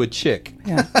mentioned it to a chick.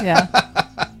 Yeah.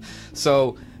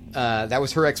 So that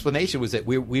was her explanation, was that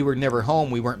we were never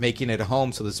home. We weren't making it a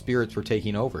home, so the spirits were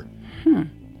taking over.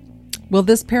 Well,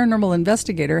 this paranormal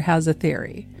investigator has a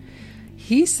theory.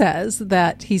 He says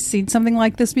that he's seen something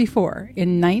like this before.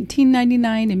 In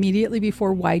 1999, immediately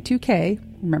before Y2K,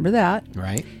 remember that?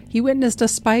 Right. He witnessed a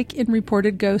spike in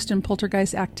reported ghost and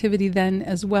poltergeist activity then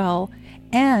as well,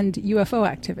 and UFO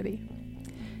activity.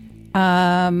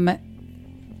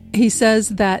 He says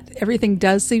that everything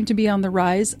does seem to be on the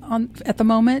rise at the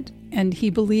moment, and he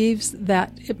believes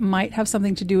that it might have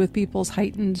something to do with people's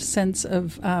heightened sense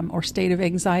of or state of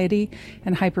anxiety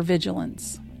and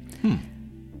hypervigilance.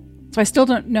 So I still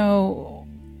don't know.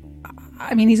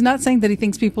 I mean, he's not saying that he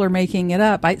thinks people are making it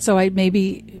up.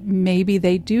 Maybe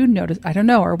they do notice. I don't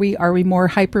know. Are we more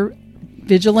hyper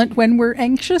vigilant when we're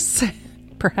anxious?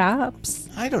 Perhaps.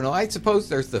 I don't know. I suppose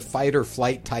there's the fight or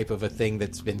flight type of a thing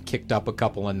that's been kicked up a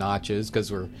couple of notches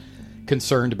because we're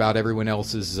concerned about everyone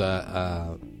else's,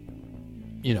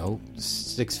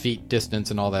 6 feet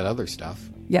distance and all that other stuff.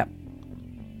 Yep.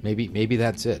 Maybe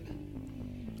that's it.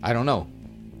 I don't know.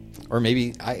 Or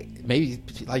maybe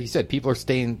like you said, people are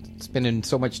spending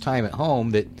so much time at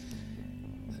home that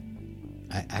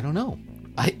I don't know.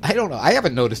 I don't know. I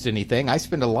haven't noticed anything. I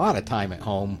spend a lot of time at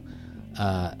home.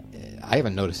 I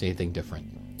haven't noticed anything different.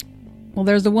 Well,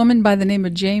 there's a woman by the name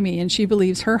of Jamie, and she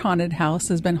believes her haunted house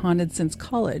has been haunted since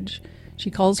college. She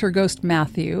calls her ghost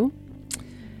Matthew.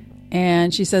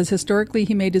 And she says historically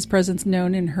he made his presence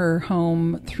known in her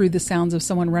home through the sounds of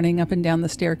someone running up and down the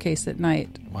staircase at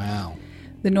night. Wow.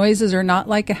 The noises are not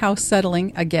like a house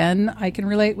settling. Again, I can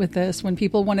relate with this. When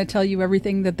people want to tell you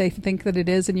everything that they think that it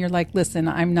is, and you're like, listen,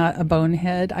 I'm not a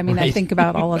bonehead. I mean, right. I think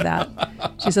about all of that.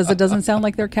 She says it doesn't sound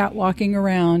like they're catwalking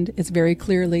around. It's very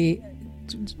clearly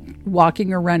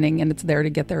walking or running, and it's there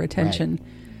to get their attention.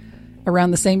 Right.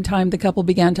 Around the same time, the couple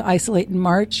began to isolate in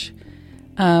March.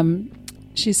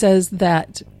 She says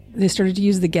that they started to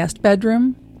use the guest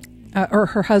bedroom, or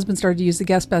her husband started to use the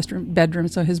guest bedroom.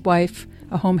 So his wife,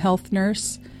 a home health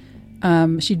nurse,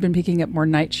 she'd been picking up more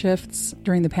night shifts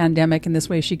during the pandemic, and this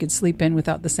way she could sleep in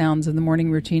without the sounds of the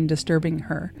morning routine disturbing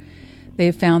her. They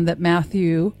have found that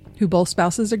Matthew, who both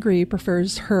spouses agree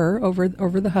prefers her over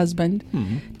the husband,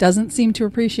 doesn't seem to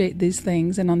appreciate these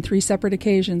things. And on 3 separate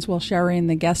occasions while showering in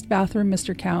the guest bathroom,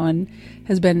 Mr. Cowan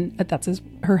has been,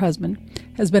 her husband,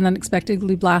 has been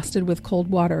unexpectedly blasted with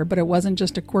cold water. But it wasn't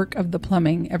just a quirk of the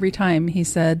plumbing. Every time he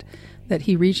said that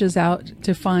he reaches out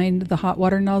to find the hot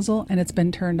water nozzle and it's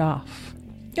been turned off.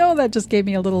 Oh, that just gave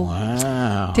me a little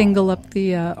tingle up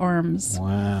the arms.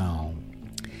 Wow.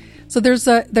 So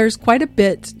there's quite a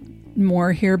bit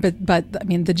more here, but I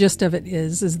mean, the gist of it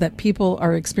is that people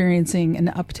are experiencing an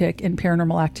uptick in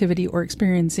paranormal activity or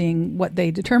experiencing what they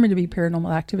determine to be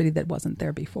paranormal activity that wasn't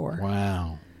there before.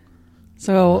 Wow.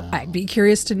 So I'd be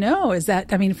curious to know, is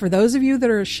that, I mean, for those of you that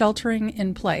are sheltering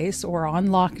in place or on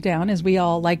lockdown, as we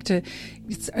all like to,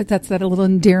 that's that a little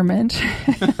endearment,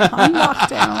 on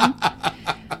lockdown,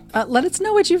 let us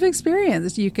know what you've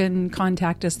experienced. You can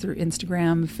contact us through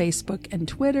Instagram, Facebook, and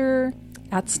Twitter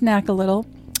at Snack-a-Little.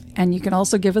 And you can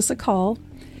also give us a call.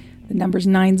 The number's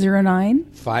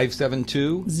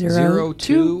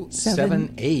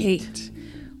 909-572-0278.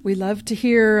 We love to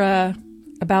hear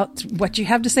about what you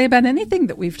have to say about anything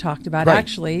that we've talked about, right.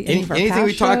 Actually. Anything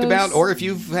we talked about, or if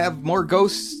you have more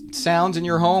ghost sounds in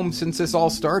your home since this all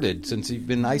started, since you've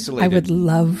been isolated. I would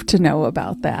love to know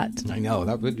about that. I know,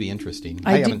 that would be interesting.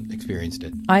 I haven't experienced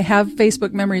it. I have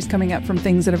Facebook memories coming up from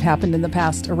things that have happened in the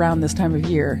past around this time of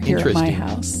year here at my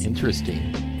house.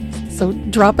 Interesting. So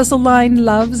drop us a line,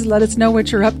 loves. Let us know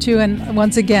what you're up to. And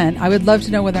once again, I would love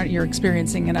to know whether you're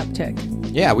experiencing an uptick.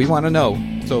 Yeah, we want to know.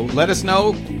 So let us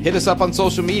know. Hit us up on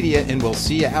social media, and we'll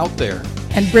see you out there.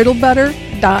 And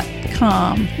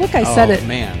brittlebutter.com. Look, I said it. Oh,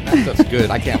 man, that stuff's good.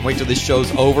 I can't wait till this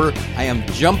show's over. I am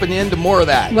jumping into more of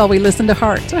that. Well, we listen to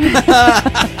Heart. Or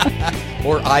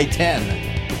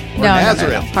I-10. Or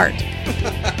Nazareth. No. Heart.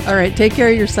 All right, take care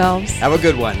of yourselves. Have a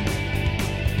good one.